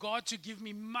for God to give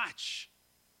me much,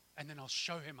 and then I'll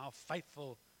show him how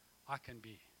faithful I can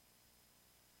be.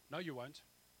 No, you won't.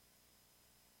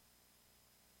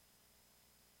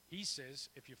 He says,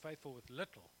 if you're faithful with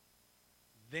little,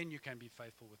 then you can be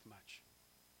faithful with much.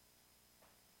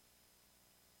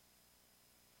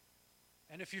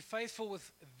 And if you're faithful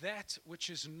with that which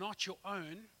is not your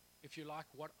own, if you like,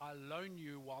 what I loan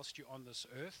you whilst you're on this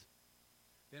earth,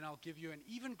 then I'll give you an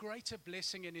even greater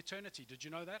blessing in eternity. Did you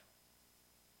know that?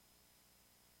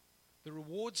 The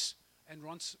rewards and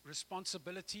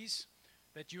responsibilities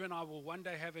that you and I will one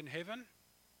day have in heaven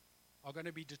are going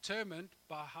to be determined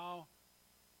by how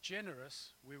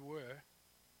generous we were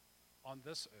on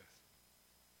this earth.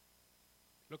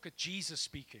 Look at Jesus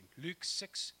speaking. Luke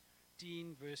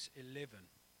 16, verse 11.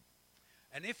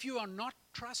 And if you are not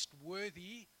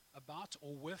trustworthy about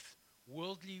or with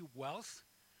worldly wealth,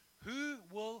 who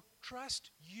will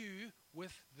trust you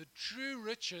with the true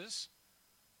riches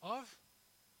of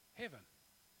heaven?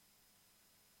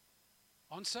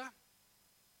 Answer?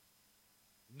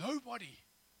 Nobody.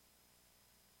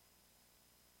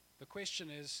 The question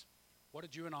is, what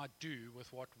did you and I do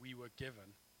with what we were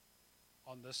given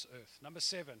on this earth? Number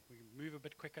 7, we can move a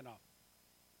bit quicker now.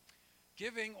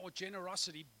 Giving or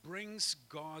generosity brings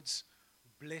God's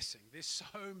blessing. There's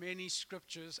so many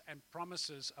scriptures and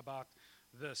promises about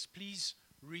this. Please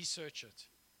research it.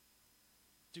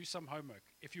 Do some homework.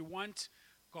 If you want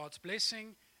God's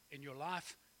blessing in your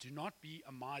life, do not be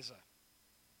a miser.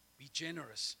 Be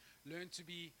generous. Learn to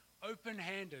be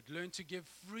open-handed. Learn to give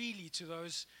freely to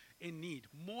those in need.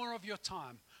 More of your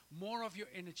time, more of your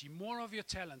energy, more of your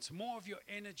talents, more of your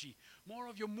energy, more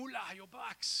of your mullah, your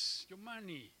bucks, your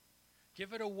money.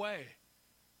 Give it away.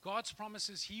 God's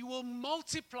promises, he will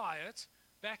multiply it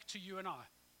back to you and I.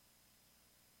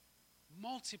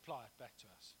 Multiply it back to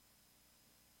us.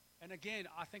 And again,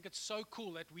 I think it's so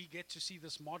cool that we get to see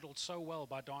this modeled so well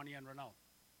by Donnie and Ronald.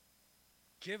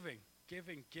 Giving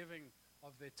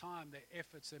of their time, their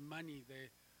efforts, their money, their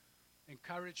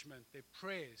encouragement, their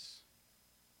prayers,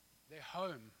 their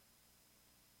home.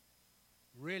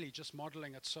 Really just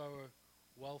modeling it so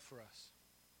well for us.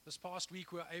 This past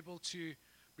week we were able to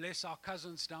bless our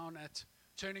cousins down at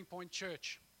Turning Point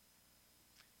Church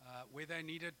where they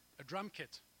needed a drum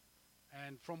kit.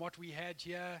 And from what we had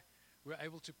here, we were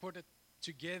able to put it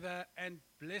together and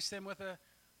bless them with a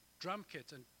drum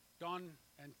kit. And Don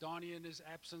and Donnie in his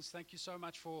absence, thank you so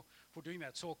much for doing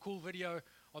that. Saw a cool video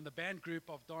on the band group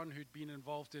of Don who'd been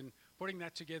involved in putting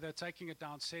that together, taking it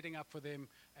down, setting up for them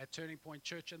at Turning Point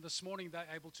Church. And this morning they're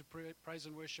able to praise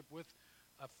and worship with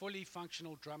a fully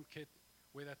functional drum kit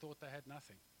where they thought they had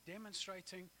nothing.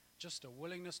 Demonstrating just a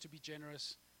willingness to be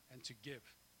generous and to give.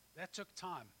 That took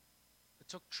time. It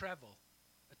took travel.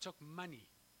 It took money.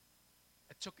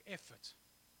 It took effort.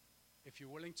 If you're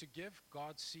willing to give,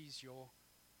 God sees your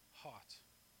heart.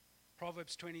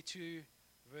 Proverbs 22,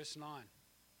 verse 9.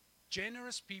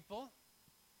 Generous people,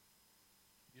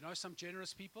 you know some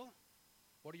generous people?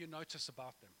 What do you notice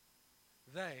about them?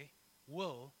 They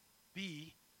will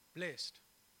be blessed.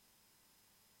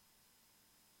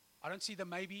 I don't see the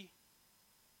maybe.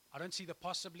 I don't see the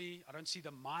possibly. I don't see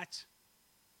the might.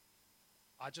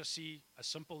 I just see a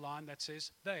simple line that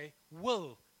says, they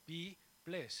will be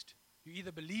blessed. You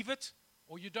either believe it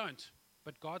or you don't.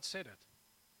 But God said it.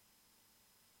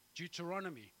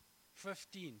 Deuteronomy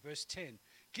 15, verse 10.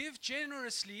 Give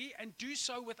generously and do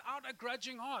so without a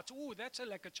grudging heart. Oh, that's a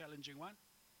challenging one.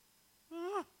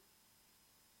 I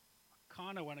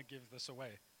kind of want to give this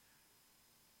away.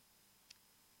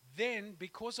 Then,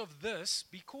 because of this,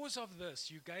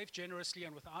 you gave generously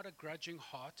and without a grudging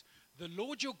heart, the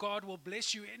Lord your God will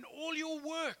bless you in all your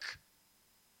work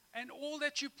and all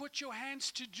that you put your hands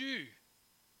to do.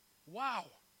 Wow.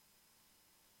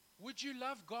 Would you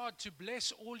love God to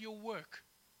bless all your work,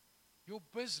 your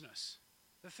business,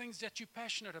 the things that you're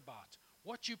passionate about,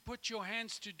 what you put your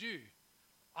hands to do?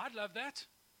 I'd love that.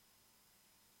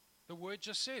 The word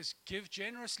just says, give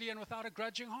generously and without a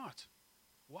grudging heart.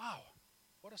 Wow.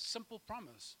 What a simple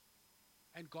promise.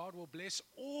 And God will bless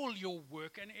all your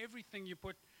work and everything you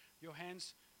put your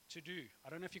hands to do. I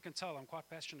don't know if you can tell, I'm quite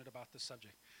passionate about this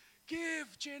subject.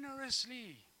 Give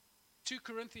generously. 2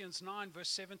 Corinthians 9, verse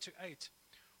 7 to 8.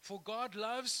 For God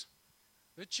loves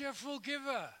the cheerful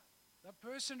giver, the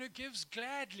person who gives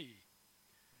gladly.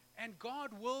 And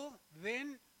God will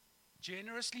then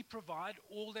generously provide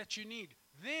all that you need.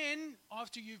 Then,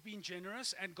 after you've been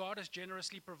generous and God has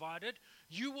generously provided,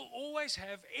 you will always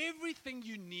have everything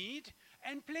you need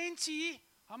and plenty.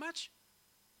 How much?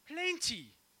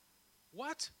 Plenty.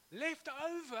 What? Left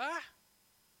over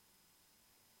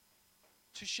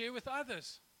to share with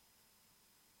others.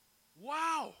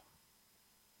 Wow.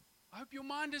 I hope your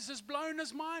mind is as blown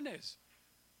as mine is.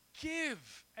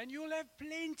 Give, and you'll have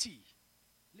plenty.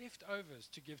 Leftovers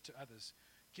to give to others.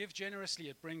 Give generously,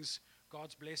 it brings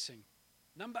God's blessing.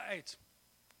 Number 8,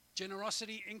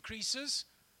 generosity increases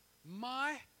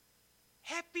my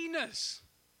happiness.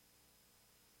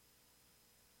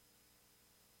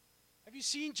 Have you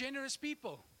seen generous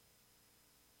people?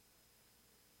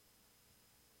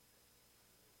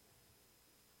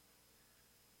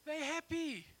 They're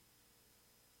happy.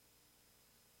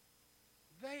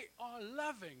 They are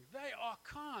loving. They are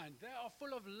kind. They are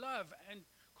full of love and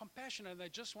compassion, and they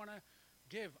just want to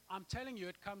give. I'm telling you,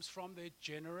 it comes from their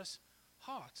generous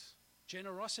heart.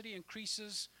 Generosity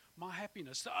increases my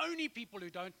happiness. The only people who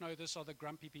don't know this are the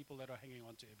grumpy people that are hanging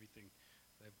on to everything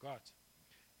they've got.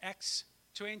 Acts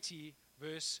 20,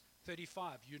 verse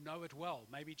 35. You know it well,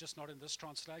 maybe just not in this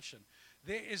translation.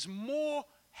 There is more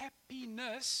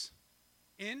happiness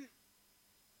in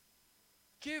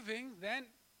giving than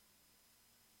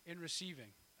in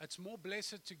receiving. It's more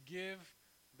blessed to give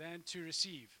than to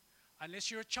receive. Unless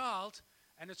you're a child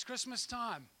and it's Christmas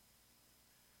time.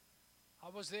 I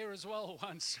was there as well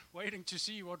once, waiting to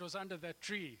see what was under that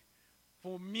tree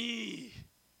for me.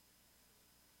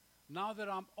 Now that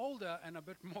I'm older and a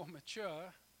bit more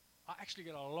mature, I actually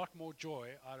get a lot more joy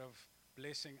out of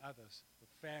blessing others,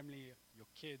 the family, your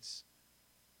kids,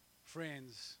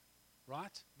 friends,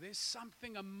 right? There's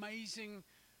something amazing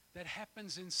that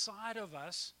happens inside of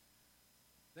us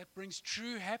that brings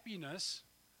true happiness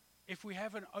if we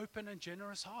have an open and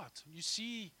generous heart. You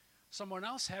see someone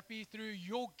else happy through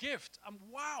your gift.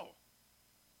 Wow.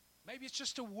 Maybe it's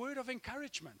just a word of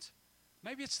encouragement.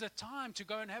 Maybe it's the time to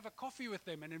go and have a coffee with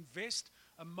them and invest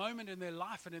a moment in their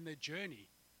life and in their journey.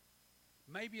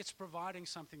 Maybe it's providing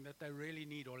something that they really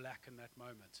need or lack in that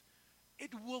moment.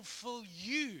 It will fill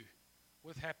you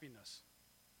with happiness.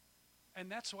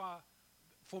 And that's why,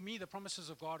 for me, the promises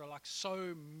of God are like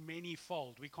so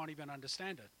many-fold. We can't even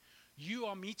understand it. You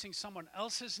are meeting someone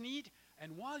else's need,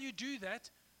 and while you do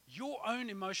that, your own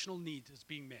emotional need is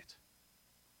being met.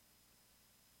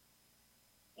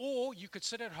 Or you could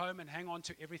sit at home and hang on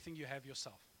to everything you have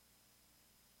yourself.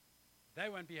 They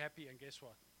won't be happy, and guess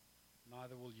what?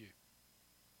 Neither will you.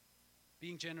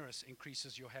 Being generous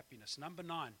increases your happiness. Number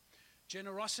 9,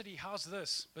 generosity. How's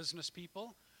this, business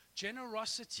people?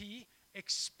 Generosity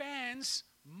expands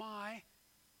my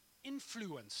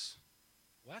influence.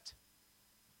 What?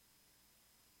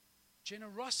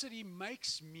 Generosity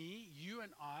makes me, you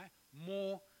and I,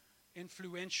 more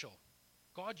influential.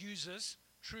 God uses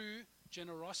true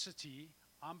generosity,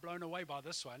 I'm blown away by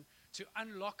this one, to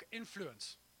unlock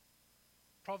influence.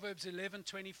 Proverbs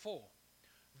 11:24.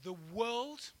 The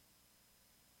world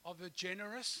of the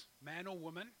generous man or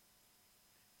woman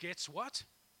gets what?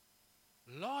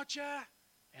 Larger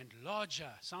and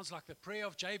larger. Sounds like the prayer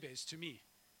of Jabez to me.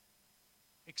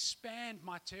 Expand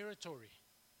my territory.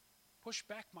 Push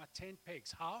back my tent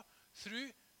pegs. How? Through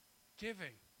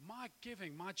giving,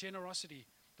 my generosity.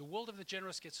 The world of the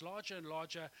generous gets larger and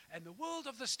larger, and the world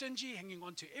of the stingy, hanging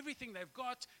on to everything they've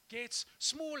got, gets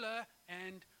smaller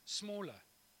and smaller.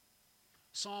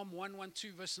 Psalm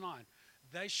 112, verse 9.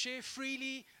 They share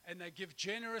freely and they give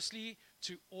generously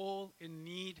to all in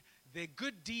need. Their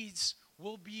good deeds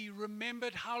will be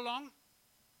remembered how long?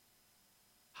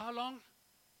 How long?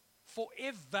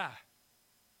 Forever.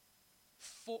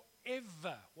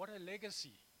 Forever. What a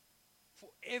legacy.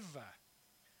 Forever.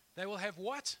 They will have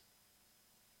what?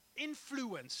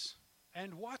 Influence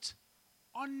and what?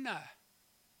 Honor.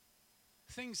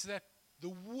 Things that the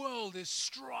world is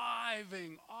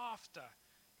striving after.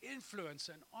 Influence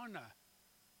and honor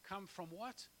come from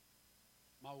what?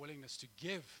 My willingness to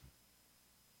give.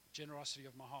 Generosity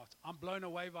of my heart. I'm blown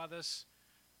away by this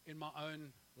in my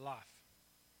own life.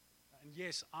 And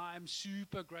yes, I am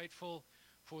super grateful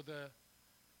for the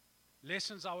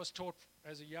lessons I was taught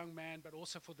as a young man, but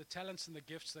also for the talents and the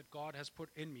gifts that God has put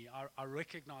in me. I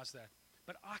recognize that.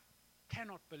 But I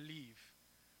cannot believe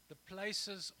the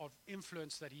places of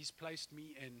influence that He's placed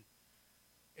me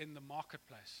in the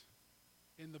marketplace,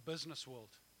 in the business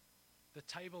world, the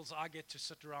tables I get to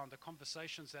sit around, the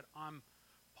conversations that I'm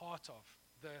part of,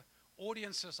 the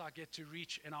audiences I get to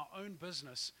reach in our own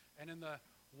business and in the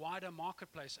wider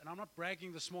marketplace. And I'm not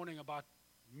bragging this morning about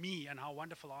me and how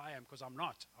wonderful I am, because I'm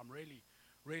not. I'm really,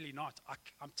 really not.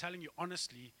 I'm telling you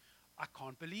honestly, I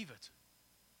can't believe it.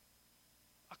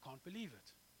 I can't believe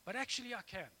it. But actually I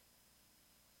can.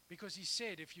 Because He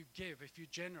said, if you give, if you're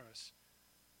generous,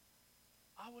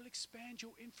 I will expand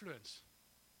your influence.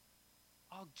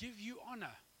 I'll give you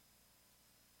honor.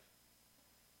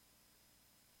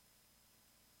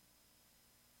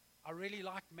 I really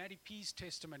like Maddie P's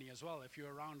testimony as well, if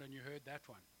you're around and you heard that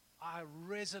one. I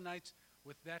resonate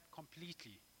with that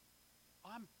completely.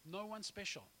 I'm no one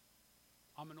special.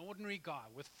 I'm an ordinary guy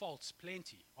with faults,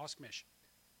 plenty. Ask Mesh.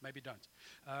 Maybe don't.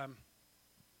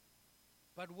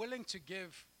 But willing to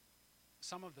give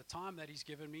some of the time that He's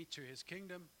given me to His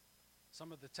kingdom,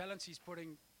 some of the talents He's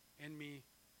putting in me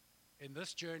in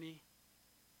this journey,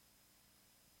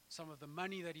 some of the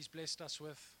money that He's blessed us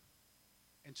with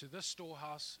into this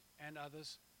storehouse and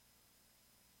others.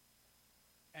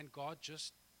 And God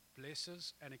just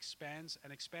blesses and expands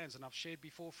and expands. And I've shared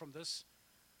before from this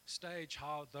stage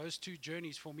how those two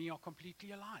journeys for me are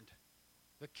completely aligned.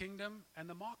 The kingdom and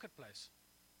the marketplace.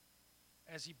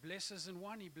 As He blesses in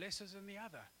one, He blesses in the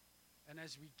other. And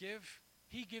as we give,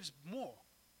 He gives more.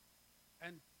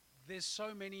 And there's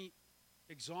so many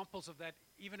examples of that,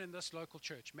 even in this local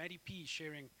church. Maddie P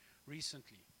sharing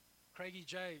recently. Craigie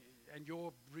J and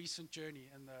your recent journey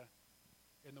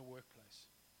in the workplace.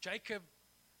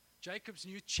 Jacob's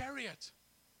new chariot.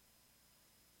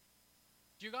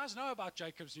 Do you guys know about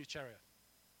Jacob's new chariot?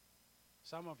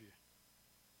 Some of you.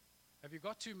 Have you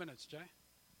got 2 minutes, Jay?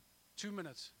 2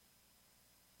 minutes.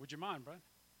 Would you mind, bro?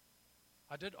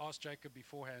 I did ask Jacob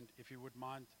beforehand if he would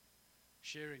mind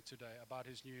sharing today about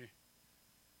his new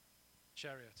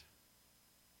chariot.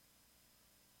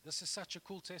 This is such a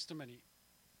cool testimony.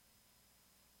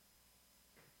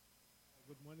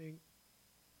 Good morning.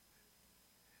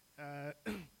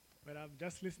 When I'm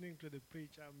just listening to the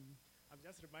preach, I'm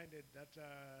just reminded that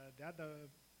the other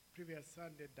previous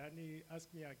Sunday, Danny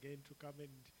asked me again to come and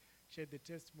share the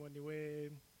testimony where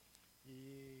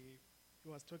he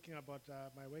was talking about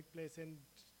my workplace. And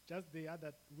just the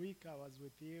other week, I was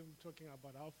with him talking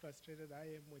about how frustrated I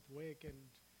am with work. And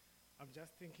I'm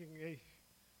just thinking, hey,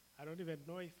 I don't even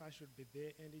know if I should be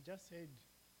there. And he just said,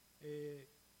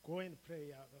 go and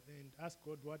pray and ask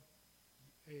God what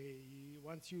He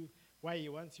wants you, why He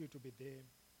wants you to be there.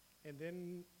 And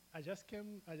then I just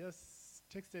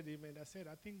texted him and I said,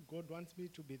 I think God wants me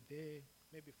to be there,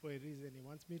 maybe for a reason. He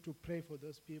wants me to pray for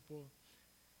those people.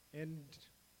 And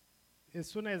as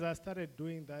soon as I started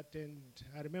doing that, and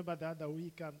I remember the other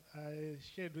week I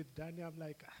shared with Danny, I'm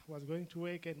like, I was going to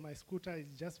work and my scooter is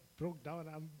just broke down.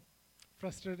 I'm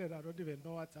frustrated. I don't even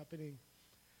know what's happening.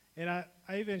 And I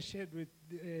even shared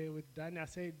with Danny, I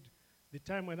said, the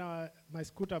time when my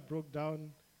scooter broke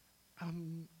down,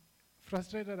 I'm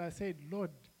frustrated. I said,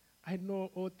 Lord, I know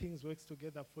all things works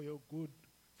together for your good,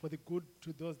 for the good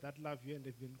to those that love you and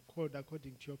have been called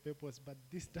according to your purpose, but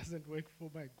this doesn't work for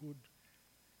my good.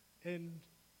 And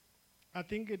I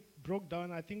think it broke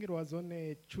down. I think it was on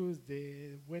a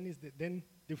Tuesday, Wednesday. Then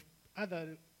the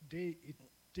other day, it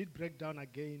did break down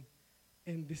again.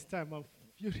 And this time I'm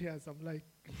furious. I'm like,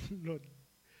 Lord,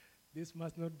 this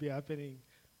must not be happening.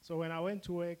 So when I went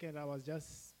to work and I was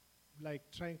just like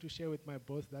trying to share with my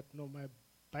boss that, no, my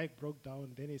bike broke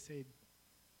down, then he said,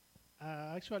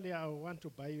 actually, I want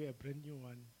to buy you a brand new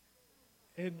one.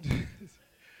 And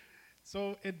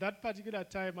so at that particular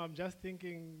time, I'm just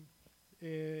thinking,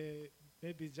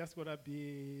 maybe it's just gonna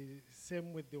be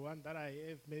same with the one that I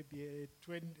have, maybe a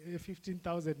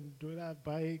 $15,000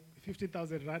 bike,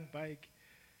 15,000 rand bike.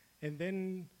 And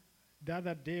then the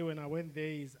other day when I went there,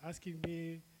 he's asking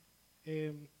me,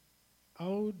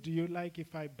 how do you like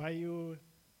if I buy you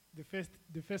the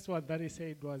first one that he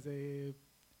said was a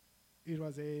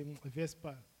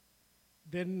Vespa.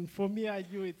 Then for me, I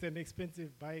knew it's an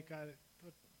expensive bike. I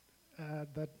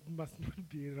thought that must not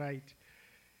be right.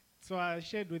 So I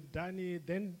shared with Danny.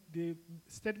 Then the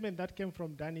statement that came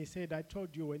from Danny said, I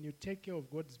told you when you take care of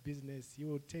God's business, you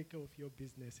will take care of your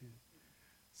businesses.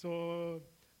 So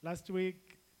last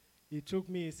week, he took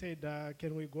me, he said,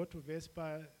 can we go to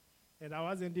Vespa? And I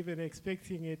wasn't even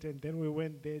expecting it. And then we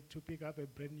went there to pick up a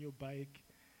brand new bike.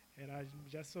 And I'm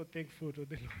just so thankful to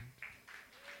the Lord.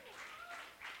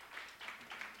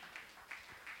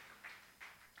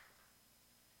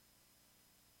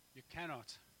 You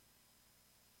cannot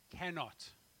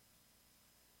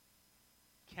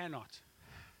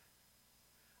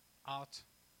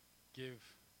outgive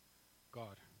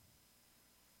God.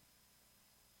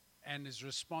 And his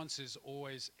response is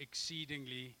always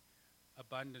exceedingly,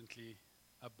 abundantly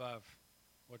above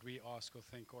what we ask or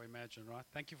think or imagine, right?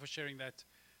 Thank you for sharing that,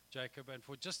 Jacob, and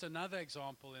for just another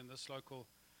example in this local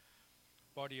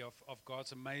body of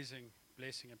God's amazing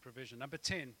blessing and provision. Number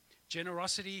 10,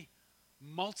 generosity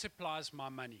multiplies my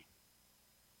money.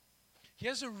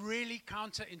 Here's a really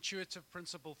counterintuitive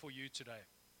principle for you today.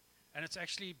 And it's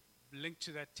actually linked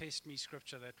to that test me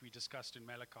scripture that we discussed in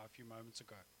Malachi a few moments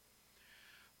ago.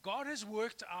 God has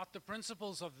worked out the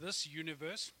principles of this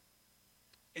universe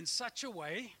in such a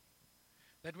way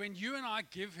that when you and I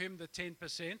give him the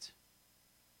 10%,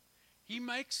 he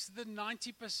makes the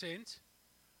 90%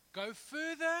 go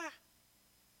further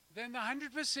than the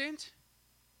 100%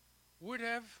 would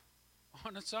have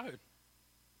on its own.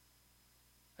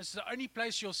 It's the only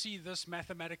place you'll see this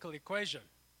mathematical equation.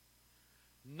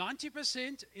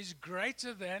 90% is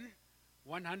greater than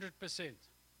 100%.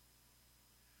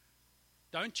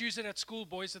 Don't use it at school,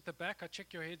 boys at the back. I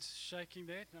check your heads shaking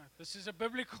there. No, this is a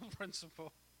biblical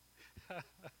principle.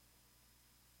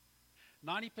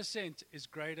 90% is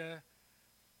greater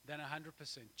than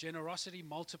 100%. Generosity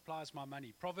multiplies my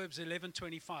money. Proverbs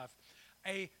 11:25.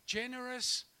 A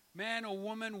generous man or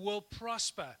woman will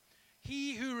prosper.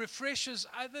 He who refreshes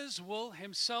others will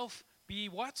himself be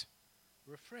what?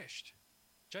 Refreshed.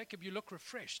 Jacob, you look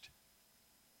refreshed.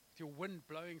 With your wind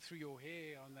blowing through your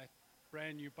hair on that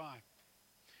brand new bike.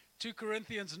 2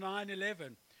 Corinthians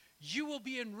 9:11. You will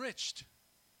be enriched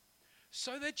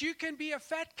so that you can be a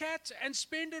fat cat and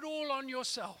spend it all on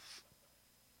yourself.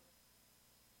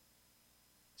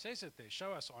 It says it there.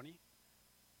 Show us, Ani.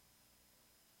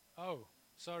 Oh,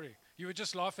 sorry. You were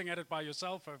just laughing at it by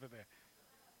yourself over there.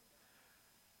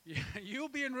 You'll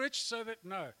be enriched so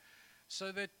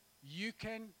that you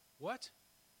can what?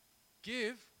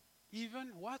 Give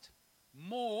even what?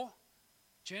 More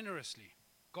generously.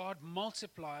 God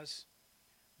multiplies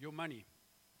your money.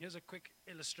 Here's a quick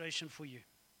illustration for you.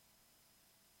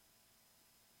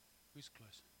 Who's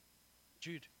close?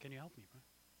 Jude, can you help me, bro?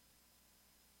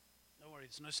 Don't worry,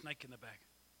 there's no snake in the bag.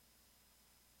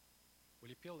 Will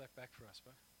you peel that back for us,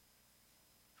 bro?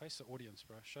 Face the audience,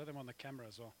 bro. Show them on the camera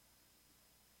as well.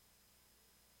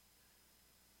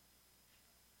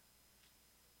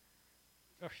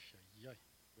 Oh, yeah.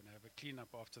 We're going to have a clean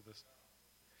up after this.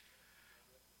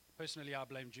 Personally, I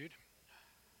blame Jude.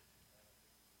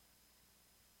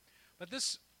 But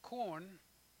this corn,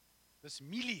 this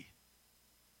mealie,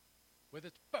 with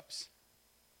its pips,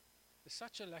 is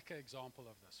such a lacquer example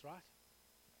of this, right?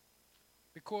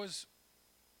 Because,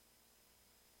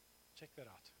 check that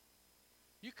out.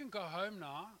 You can go home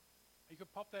now, you can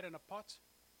pop that in a pot,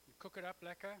 and cook it up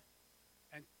lacquer,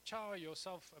 and chow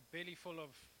yourself a belly full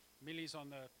of millies on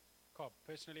the cob.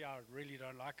 Personally, I really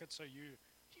don't like it, so you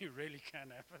really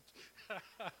can have it.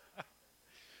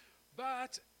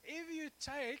 But if you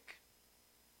take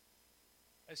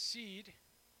a seed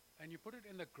and you put it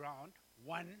in the ground,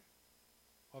 one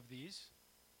of these,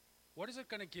 what is it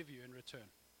going to give you in return?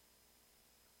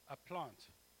 A plant.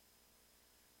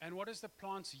 And what is the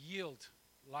plant's yield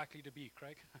likely to be,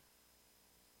 Craig?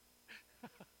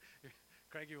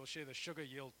 Craigie will share the sugar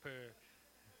yield per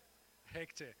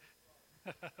hectare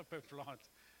per plant.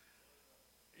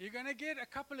 You're going to get a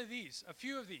couple of these, a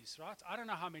few of these, right? I don't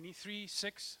know how many, 3,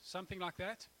 6, something like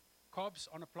that, cobs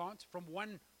on a plant from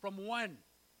one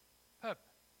pip.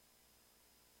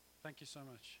 Thank you so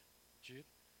much, Jude.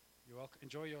 You're welcome.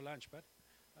 Enjoy your lunch, bud.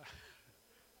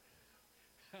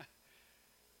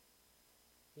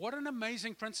 What an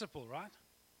amazing principle, right?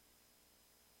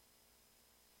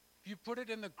 If you put it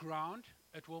in the ground,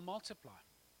 it will multiply.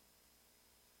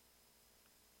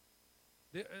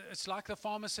 It's like the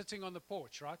farmer sitting on the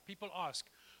porch, right? People ask,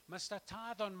 must I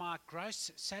tithe on my gross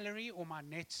salary or my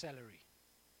net salary?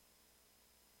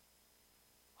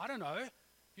 I don't know.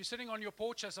 You're sitting on your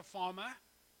porch as a farmer.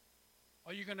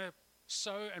 Are you going to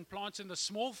sow and plant in the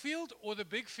small field or the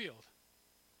big field?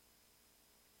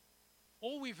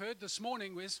 All we've heard this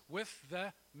morning was with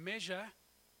the measure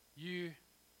you.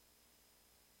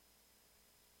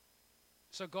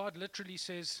 So God literally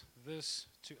says this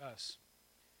to us.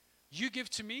 You give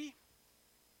to me,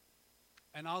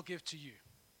 and I'll give to you.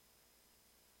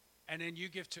 And then you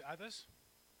give to others,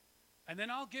 and then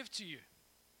I'll give to you.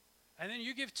 And then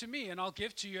you give to me, and I'll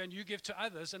give to you, and you give to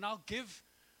others, and I'll give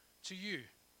to you.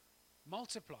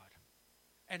 Multiplied.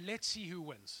 And let's see who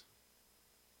wins.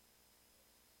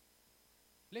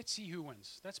 Let's see who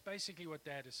wins. That's basically what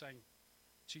Dad is saying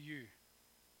to you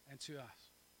and to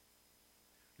us.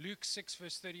 Luke 6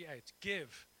 verse 38.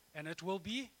 Give, and it will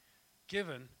be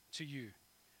given to you.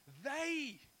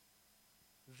 They,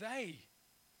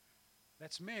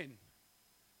 that's men,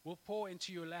 will pour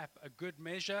into your lap a good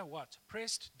measure, what?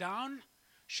 Pressed down,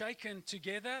 shaken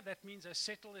together. That means they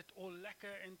settle it all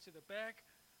lacquer into the bag,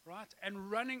 right?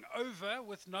 And running over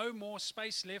with no more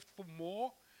space left for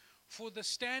more. For the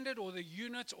standard or the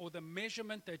unit or the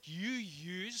measurement that you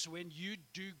use when you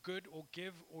do good or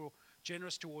give or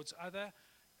generous towards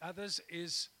others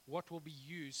is what will be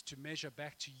used to measure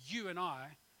back to you and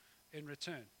I in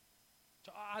return.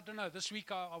 So I don't know, this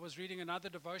week I was reading another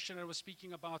devotion and it was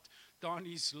speaking about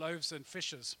Donnie's loaves and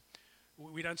fishes.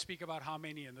 We don't speak about how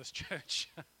many in this church.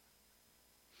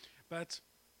 But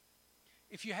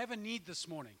if you have a need this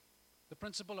morning, the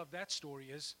principle of that story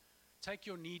is take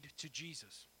your need to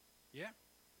Jesus. Yeah?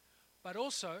 But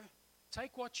also,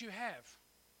 take what you have.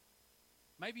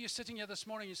 Maybe you're sitting here this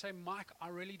morning and you say, Mike, I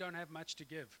really don't have much to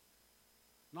give.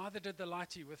 Neither did the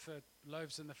lighty with the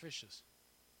loaves and the fishes.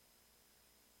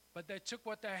 But they took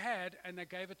what they had and they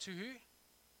gave it to who?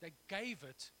 They gave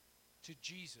it to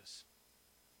Jesus.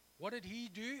 What did he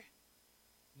do?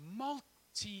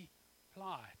 Multiplied.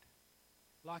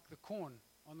 Like the corn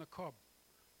on the cob.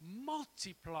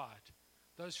 Multiplied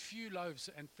those few loaves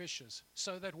and fishes,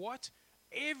 so that what?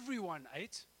 Everyone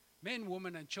ate, men,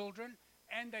 women, and children,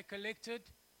 and they collected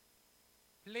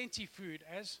plenty food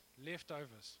as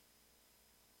leftovers.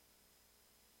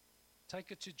 Take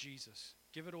it to Jesus.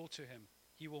 Give it all to him.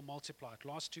 He will multiply it.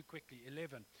 Last two quickly.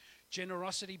 11.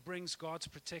 Generosity brings God's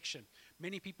protection.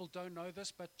 Many people don't know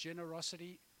this, but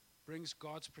generosity brings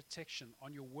God's protection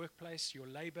on your workplace, your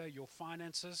labor, your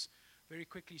finances. Very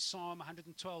quickly, Psalm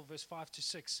 112, verse 5 to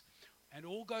 6. And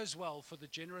all goes well for the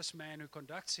generous man who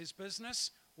conducts his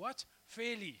business, what?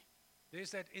 Fairly.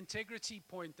 There's that integrity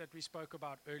point that we spoke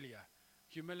about earlier.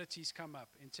 Humility's come up.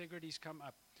 Integrity's come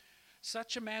up.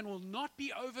 Such a man will not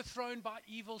be overthrown by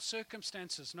evil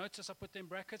circumstances. Notice I put them in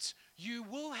brackets. You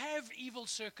will have evil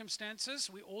circumstances.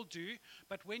 We all do.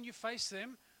 But when you face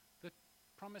them, the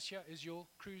promise here is you'll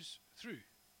cruise through.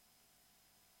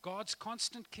 God's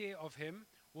constant care of him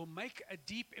will make a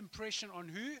deep impression on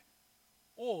who?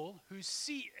 All who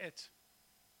see it.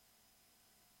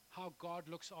 How God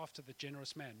looks after the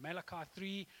generous man. Malachi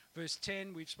 3 verse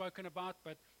 10 we've spoken about,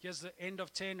 but here's the end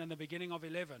of 10 and the beginning of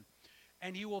 11.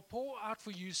 And he will pour out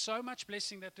for you so much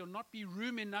blessing that there will not be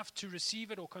room enough to receive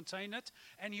it or contain it.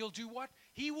 And he'll do what?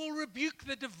 He will rebuke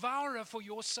the devourer for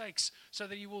your sakes, so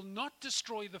that he will not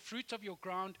destroy the fruit of your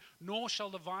ground, nor shall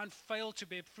the vine fail to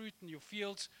bear fruit in your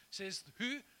fields, says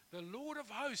who? The Lord of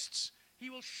hosts.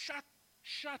 He will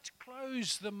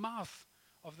close the mouth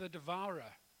of the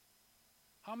devourer.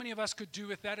 How many of us could do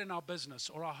with that in our business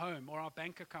or our home or our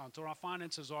bank account or our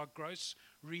finances or our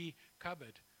grocery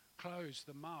cupboard? Close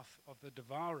the mouth of the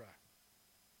devourer.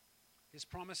 His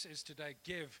promise is today,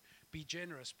 give, be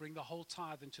generous, bring the whole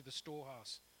tithe into the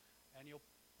storehouse. And he'll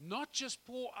not just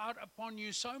pour out upon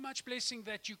you so much blessing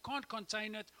that you can't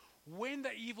contain it. When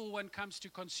the evil one comes to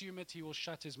consume it, he will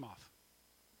shut his mouth.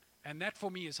 And that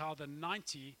for me is how the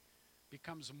 90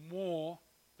 becomes more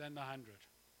than the 100.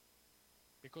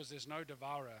 Because there's no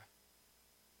devourer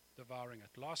devouring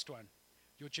it. Last one.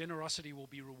 Your generosity will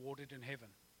be rewarded in heaven.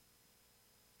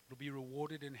 It'll be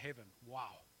rewarded in heaven.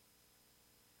 Wow.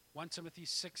 1 Timothy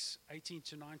 6, 18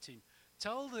 to 19.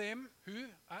 Tell them, who?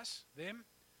 Us? Them.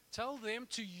 Tell them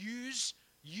to use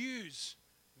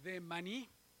their money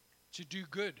to do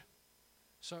good.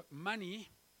 So money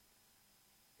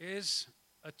is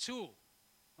a tool.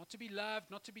 Not to be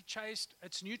loved, not to be chased.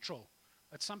 It's neutral.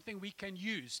 It's something we can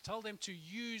use. Tell them to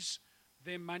use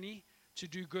their money to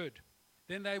do good.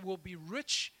 Then they will be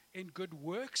rich in good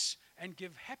works, and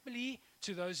give happily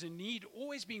to those in need,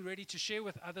 always being ready to share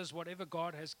with others whatever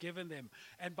God has given them.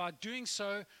 And by doing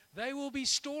so, they will be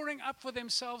storing up for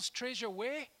themselves treasure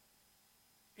where?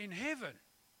 In heaven.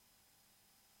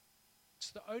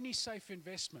 It's the only safe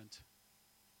investment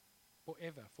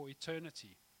forever, for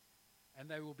eternity. And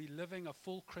they will be living a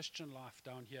full Christian life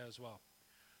down here as well.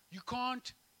 You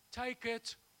can't take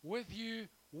it with you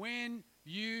when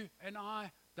you and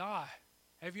I die.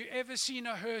 Have you ever seen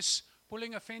a hearse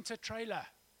pulling a Fenta trailer?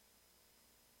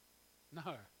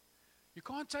 No. You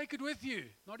can't take it with you,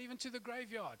 not even to the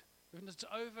graveyard. When it's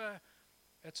over,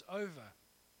 it's over.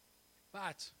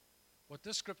 But what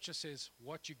this scripture says,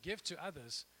 what you give to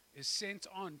others is sent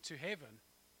on to heaven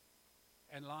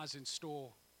and lies in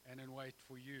store and in wait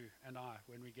for you and I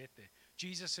when we get there.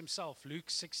 Jesus himself, Luke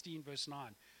 16 verse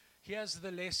 9. Here's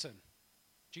the lesson.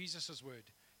 Jesus' word.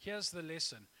 Here's the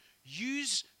lesson.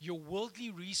 Use your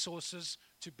worldly resources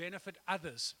to benefit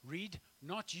others. Read,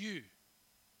 not you.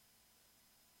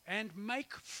 And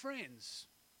make friends.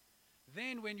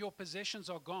 Then when your possessions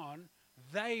are gone,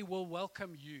 they will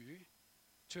welcome you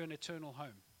to an eternal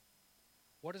home.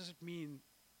 What does it mean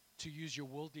to use your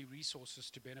worldly resources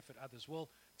to benefit others? Well,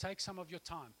 take some of your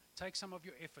time, take some of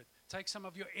your effort, take some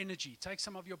of your energy, take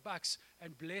some of your bucks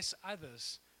and bless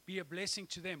others. Be a blessing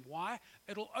to them. Why?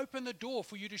 It'll open the door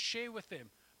for you to share with them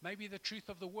maybe the truth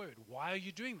of the word. Why are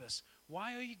you doing this?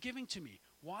 Why are you giving to me?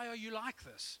 Why are you like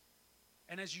this?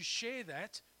 And as you share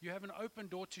that, you have an open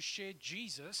door to share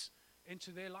Jesus into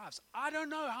their lives. I don't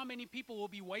know how many people will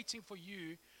be waiting for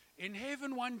you in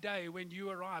heaven one day when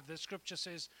you arrive. The scripture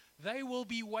says they will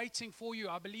be waiting for you.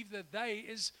 I believe that they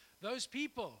is those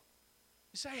people.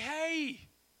 You say, hey,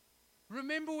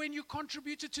 remember when you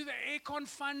contributed to the Aircon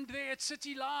fund there at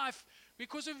City Life?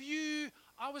 Because of you,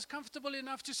 I was comfortable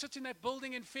enough to sit in that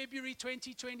building in February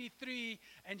 2023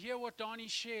 and hear what Donnie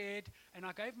shared, and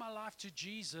I gave my life to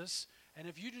Jesus. And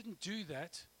if you didn't do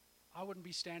that, I wouldn't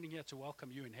be standing here to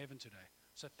welcome you in heaven today.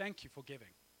 So thank you for giving.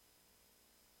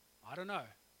 I don't know.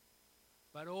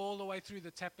 But all the way through the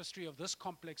tapestry of this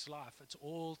complex life, it's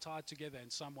all tied together in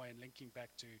some way and linking back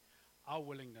to our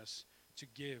willingness to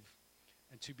give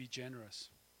and to be generous.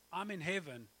 I'm in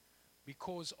heaven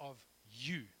because of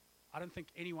you. I don't think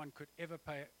anyone could ever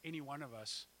pay any one of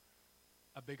us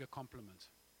a bigger compliment.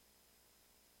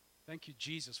 Thank you,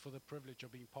 Jesus, for the privilege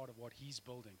of being part of what he's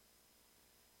building.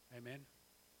 Amen.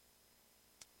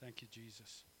 Thank you,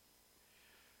 Jesus.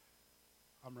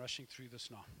 I'm rushing through this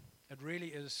now. It really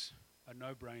is a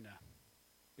no-brainer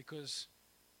because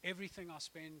everything I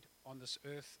spend on this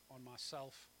earth, on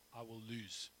myself, I will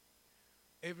lose.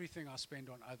 Everything I spend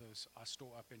on others, I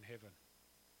store up in heaven.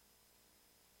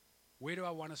 Where do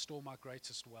I want to store my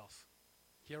greatest wealth?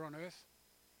 Here on earth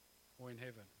or in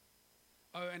heaven?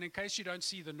 Oh, and in case you don't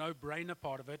see the no-brainer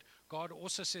part of it, God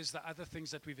also says the other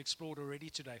things that we've explored already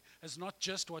today. It's not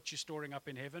just what you're storing up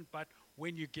in heaven, but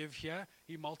when you give here,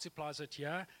 he multiplies it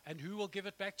here. And who will give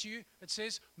it back to you? It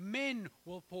says men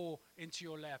will pour into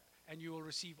your lap and you will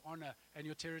receive honor and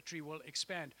your territory will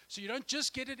expand. So you don't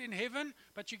just get it in heaven,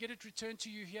 but you get it returned to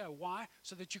you here. Why?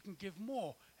 So that you can give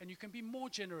more and you can be more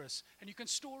generous and you can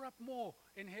store up more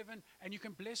in heaven and you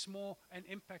can bless more and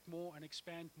impact more and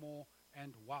expand more.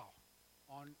 And wow.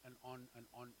 On and on and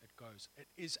on it goes. It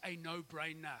is a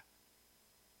no-brainer.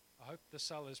 I hope the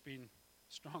cell has been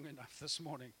strong enough this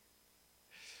morning.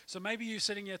 So maybe you're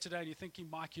sitting here today and you're thinking,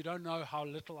 Mike, you don't know how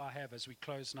little I have as we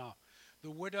close now. The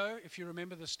widow, if you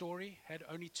remember the story, had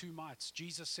only 2 mites.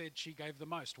 Jesus said she gave the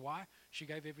most. Why? She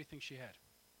gave everything she had.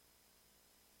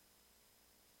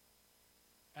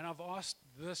 And I've asked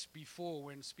this before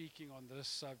when speaking on this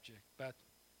subject, but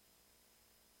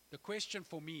the question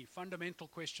for me, fundamental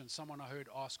question someone I heard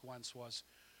ask once was,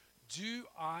 do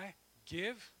I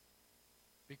give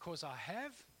because I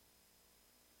have,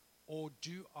 or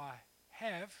do I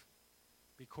have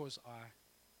because I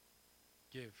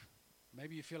give?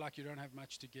 Maybe you feel like you don't have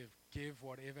much to give. Give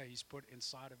whatever he's put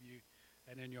inside of you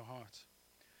and in your heart.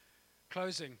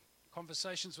 Closing,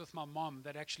 conversations with my mom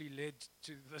that actually led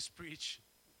to this preach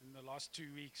in the last 2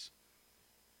 weeks.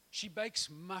 She bakes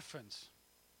muffins.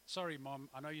 Sorry, Mom,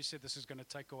 I know you said this is going to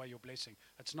take away your blessing.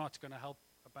 It's not going to help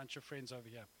a bunch of friends over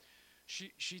here.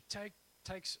 She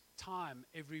takes time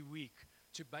every week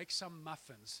to bake some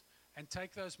muffins and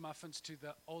take those muffins to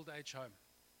the old age home,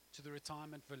 to the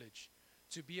retirement village,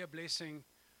 to be a blessing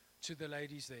to the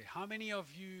ladies there. How many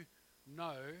of you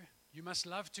know you must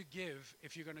love to give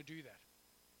if you're going to do that?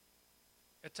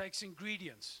 It takes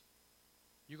ingredients.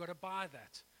 You got to buy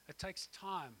that. It takes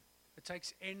time. It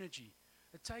takes energy.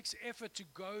 It takes effort to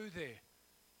go there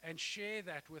and share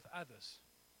that with others.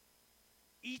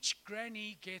 Each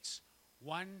granny gets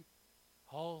one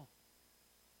whole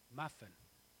muffin.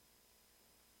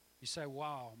 You say,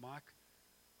 wow, Mike,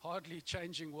 hardly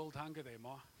changing world hunger there,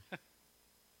 Ma.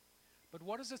 But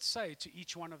what does it say to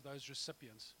each one of those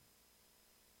recipients?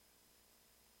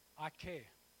 I care.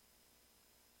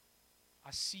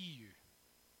 I see you.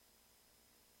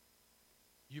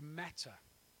 You matter.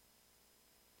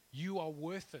 You are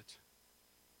worth it.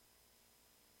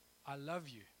 I love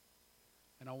you.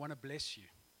 And I want to bless you.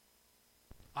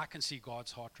 I can see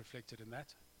God's heart reflected in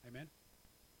that. Amen.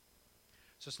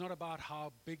 So it's not about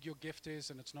how big your gift is,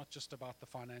 and it's not just about the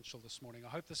financial this morning. I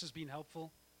hope this has been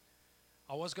helpful.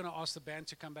 I was going to ask the band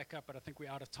to come back up, but I think we're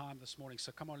out of time this morning.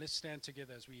 So come on, let's stand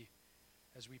together as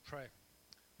we pray.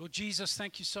 Lord Jesus,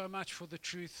 thank you so much for the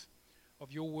truth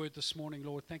of your word this morning,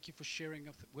 Lord. Thank you for sharing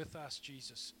with us,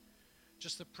 Jesus,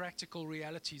 just the practical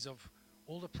realities of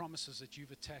all the promises that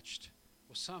you've attached,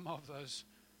 or some of those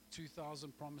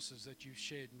 2,000 promises that you've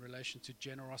shared in relation to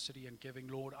generosity and giving.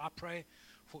 Lord, I pray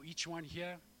for each one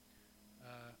here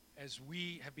as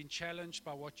we have been challenged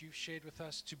by what you've shared with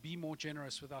us to be more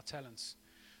generous with our talents,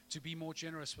 to be more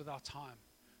generous with our time,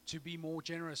 to be more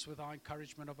generous with our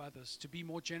encouragement of others, to be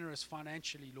more generous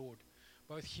financially, Lord,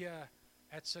 both here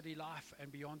at City Life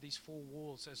and beyond these four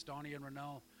walls, as Donnie and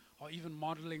Renelle are even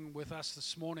modeling with us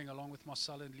this morning, along with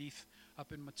Marcel and Leith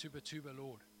up in Matubatuba,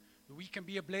 Lord. We can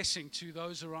be a blessing to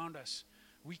those around us.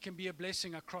 We can be a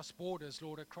blessing across borders,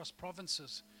 Lord, across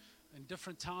provinces, in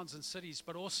different towns and cities,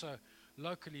 but also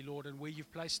locally, Lord, and where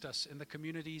you've placed us in the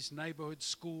communities, neighborhoods,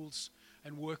 schools,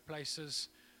 and workplaces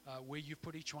where you've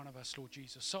put each one of us, Lord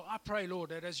Jesus. So I pray, Lord,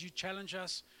 that as you challenge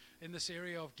us in this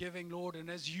area of giving, Lord, and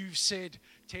as you've said,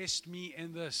 test me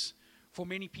in this. For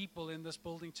many people in this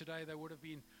building today, they would have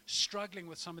been struggling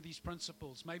with some of these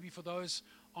principles. Maybe for those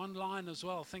online as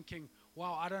well, thinking,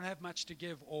 wow, I don't have much to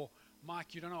give. Or,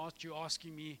 Mike, you don't know what you're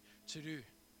asking me to do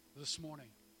this morning.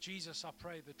 Jesus, I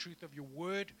pray the truth of your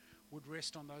word would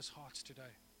rest on those hearts today.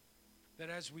 That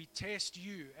as we test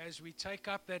you, as we take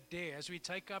up that dare, as we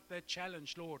take up that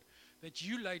challenge, Lord, that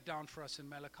you laid down for us in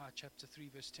Malachi chapter 3,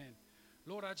 verse 10.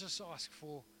 Lord, I just ask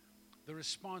for the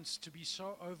response to be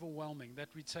so overwhelming that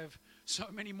we'd have so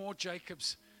many more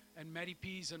Jacobs and Matty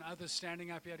P's and others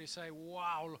standing up here to say,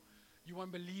 wow, you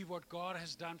won't believe what God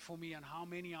has done for me and how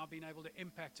many I've been able to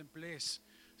impact and bless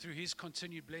through his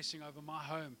continued blessing over my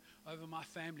home, over my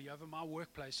family, over my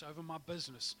workplace, over my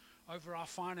business, over our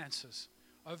finances,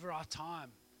 over our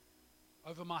time,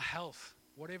 over my health,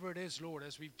 whatever it is, Lord,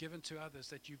 as we've given to others,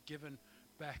 that you've given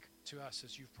back to us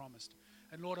as you've promised.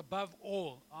 And Lord, above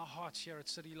all, our hearts here at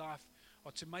City Life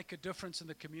are to make a difference in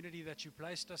the community that you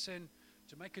placed us in,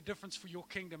 to make a difference for your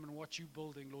kingdom and what you're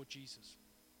building, Lord Jesus.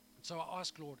 And so I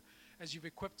ask, Lord, as you've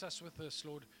equipped us with this,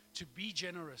 Lord, to be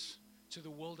generous to the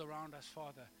world around us,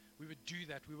 Father, we would do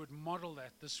that. We would model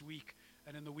that this week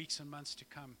and in the weeks and months to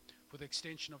come for the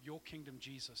extension of your kingdom,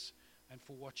 Jesus, and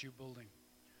for what you're building.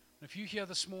 And if you're here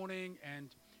this morning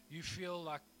and you feel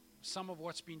like some of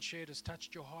what's been shared has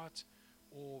touched your heart,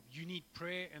 or you need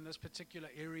prayer in this particular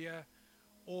area,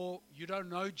 or you don't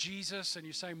know Jesus and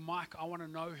you say, Mike, I want to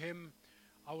know him.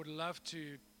 I would love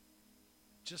to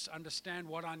just understand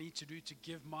what I need to do to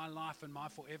give my life and my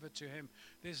forever to him.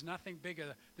 There's nothing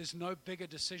bigger. There's no bigger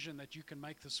decision that you can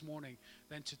make this morning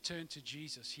than to turn to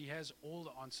Jesus. He has all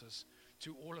the answers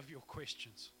to all of your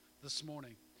questions this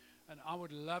morning. And I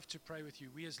would love to pray with you.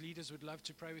 We as leaders would love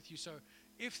to pray with you. So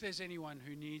if there's anyone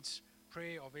who needs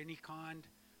prayer of any kind,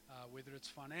 whether it's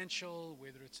financial,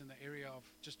 whether it's in the area of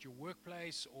just your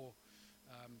workplace or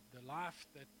the life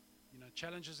that,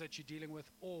 challenges that you're dealing with,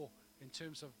 or in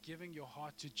terms of giving your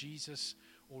heart to Jesus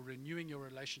or renewing your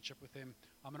relationship with him,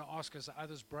 I'm going to ask as the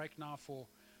others break now for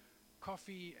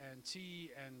coffee and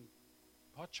tea and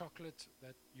hot chocolate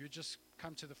that you just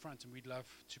come to the front, and we'd love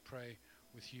to pray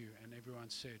with you. And everyone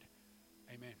said,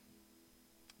 amen.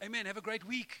 Amen. Have a great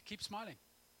week. Keep smiling.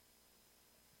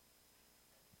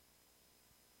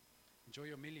 Enjoy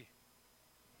your mealie.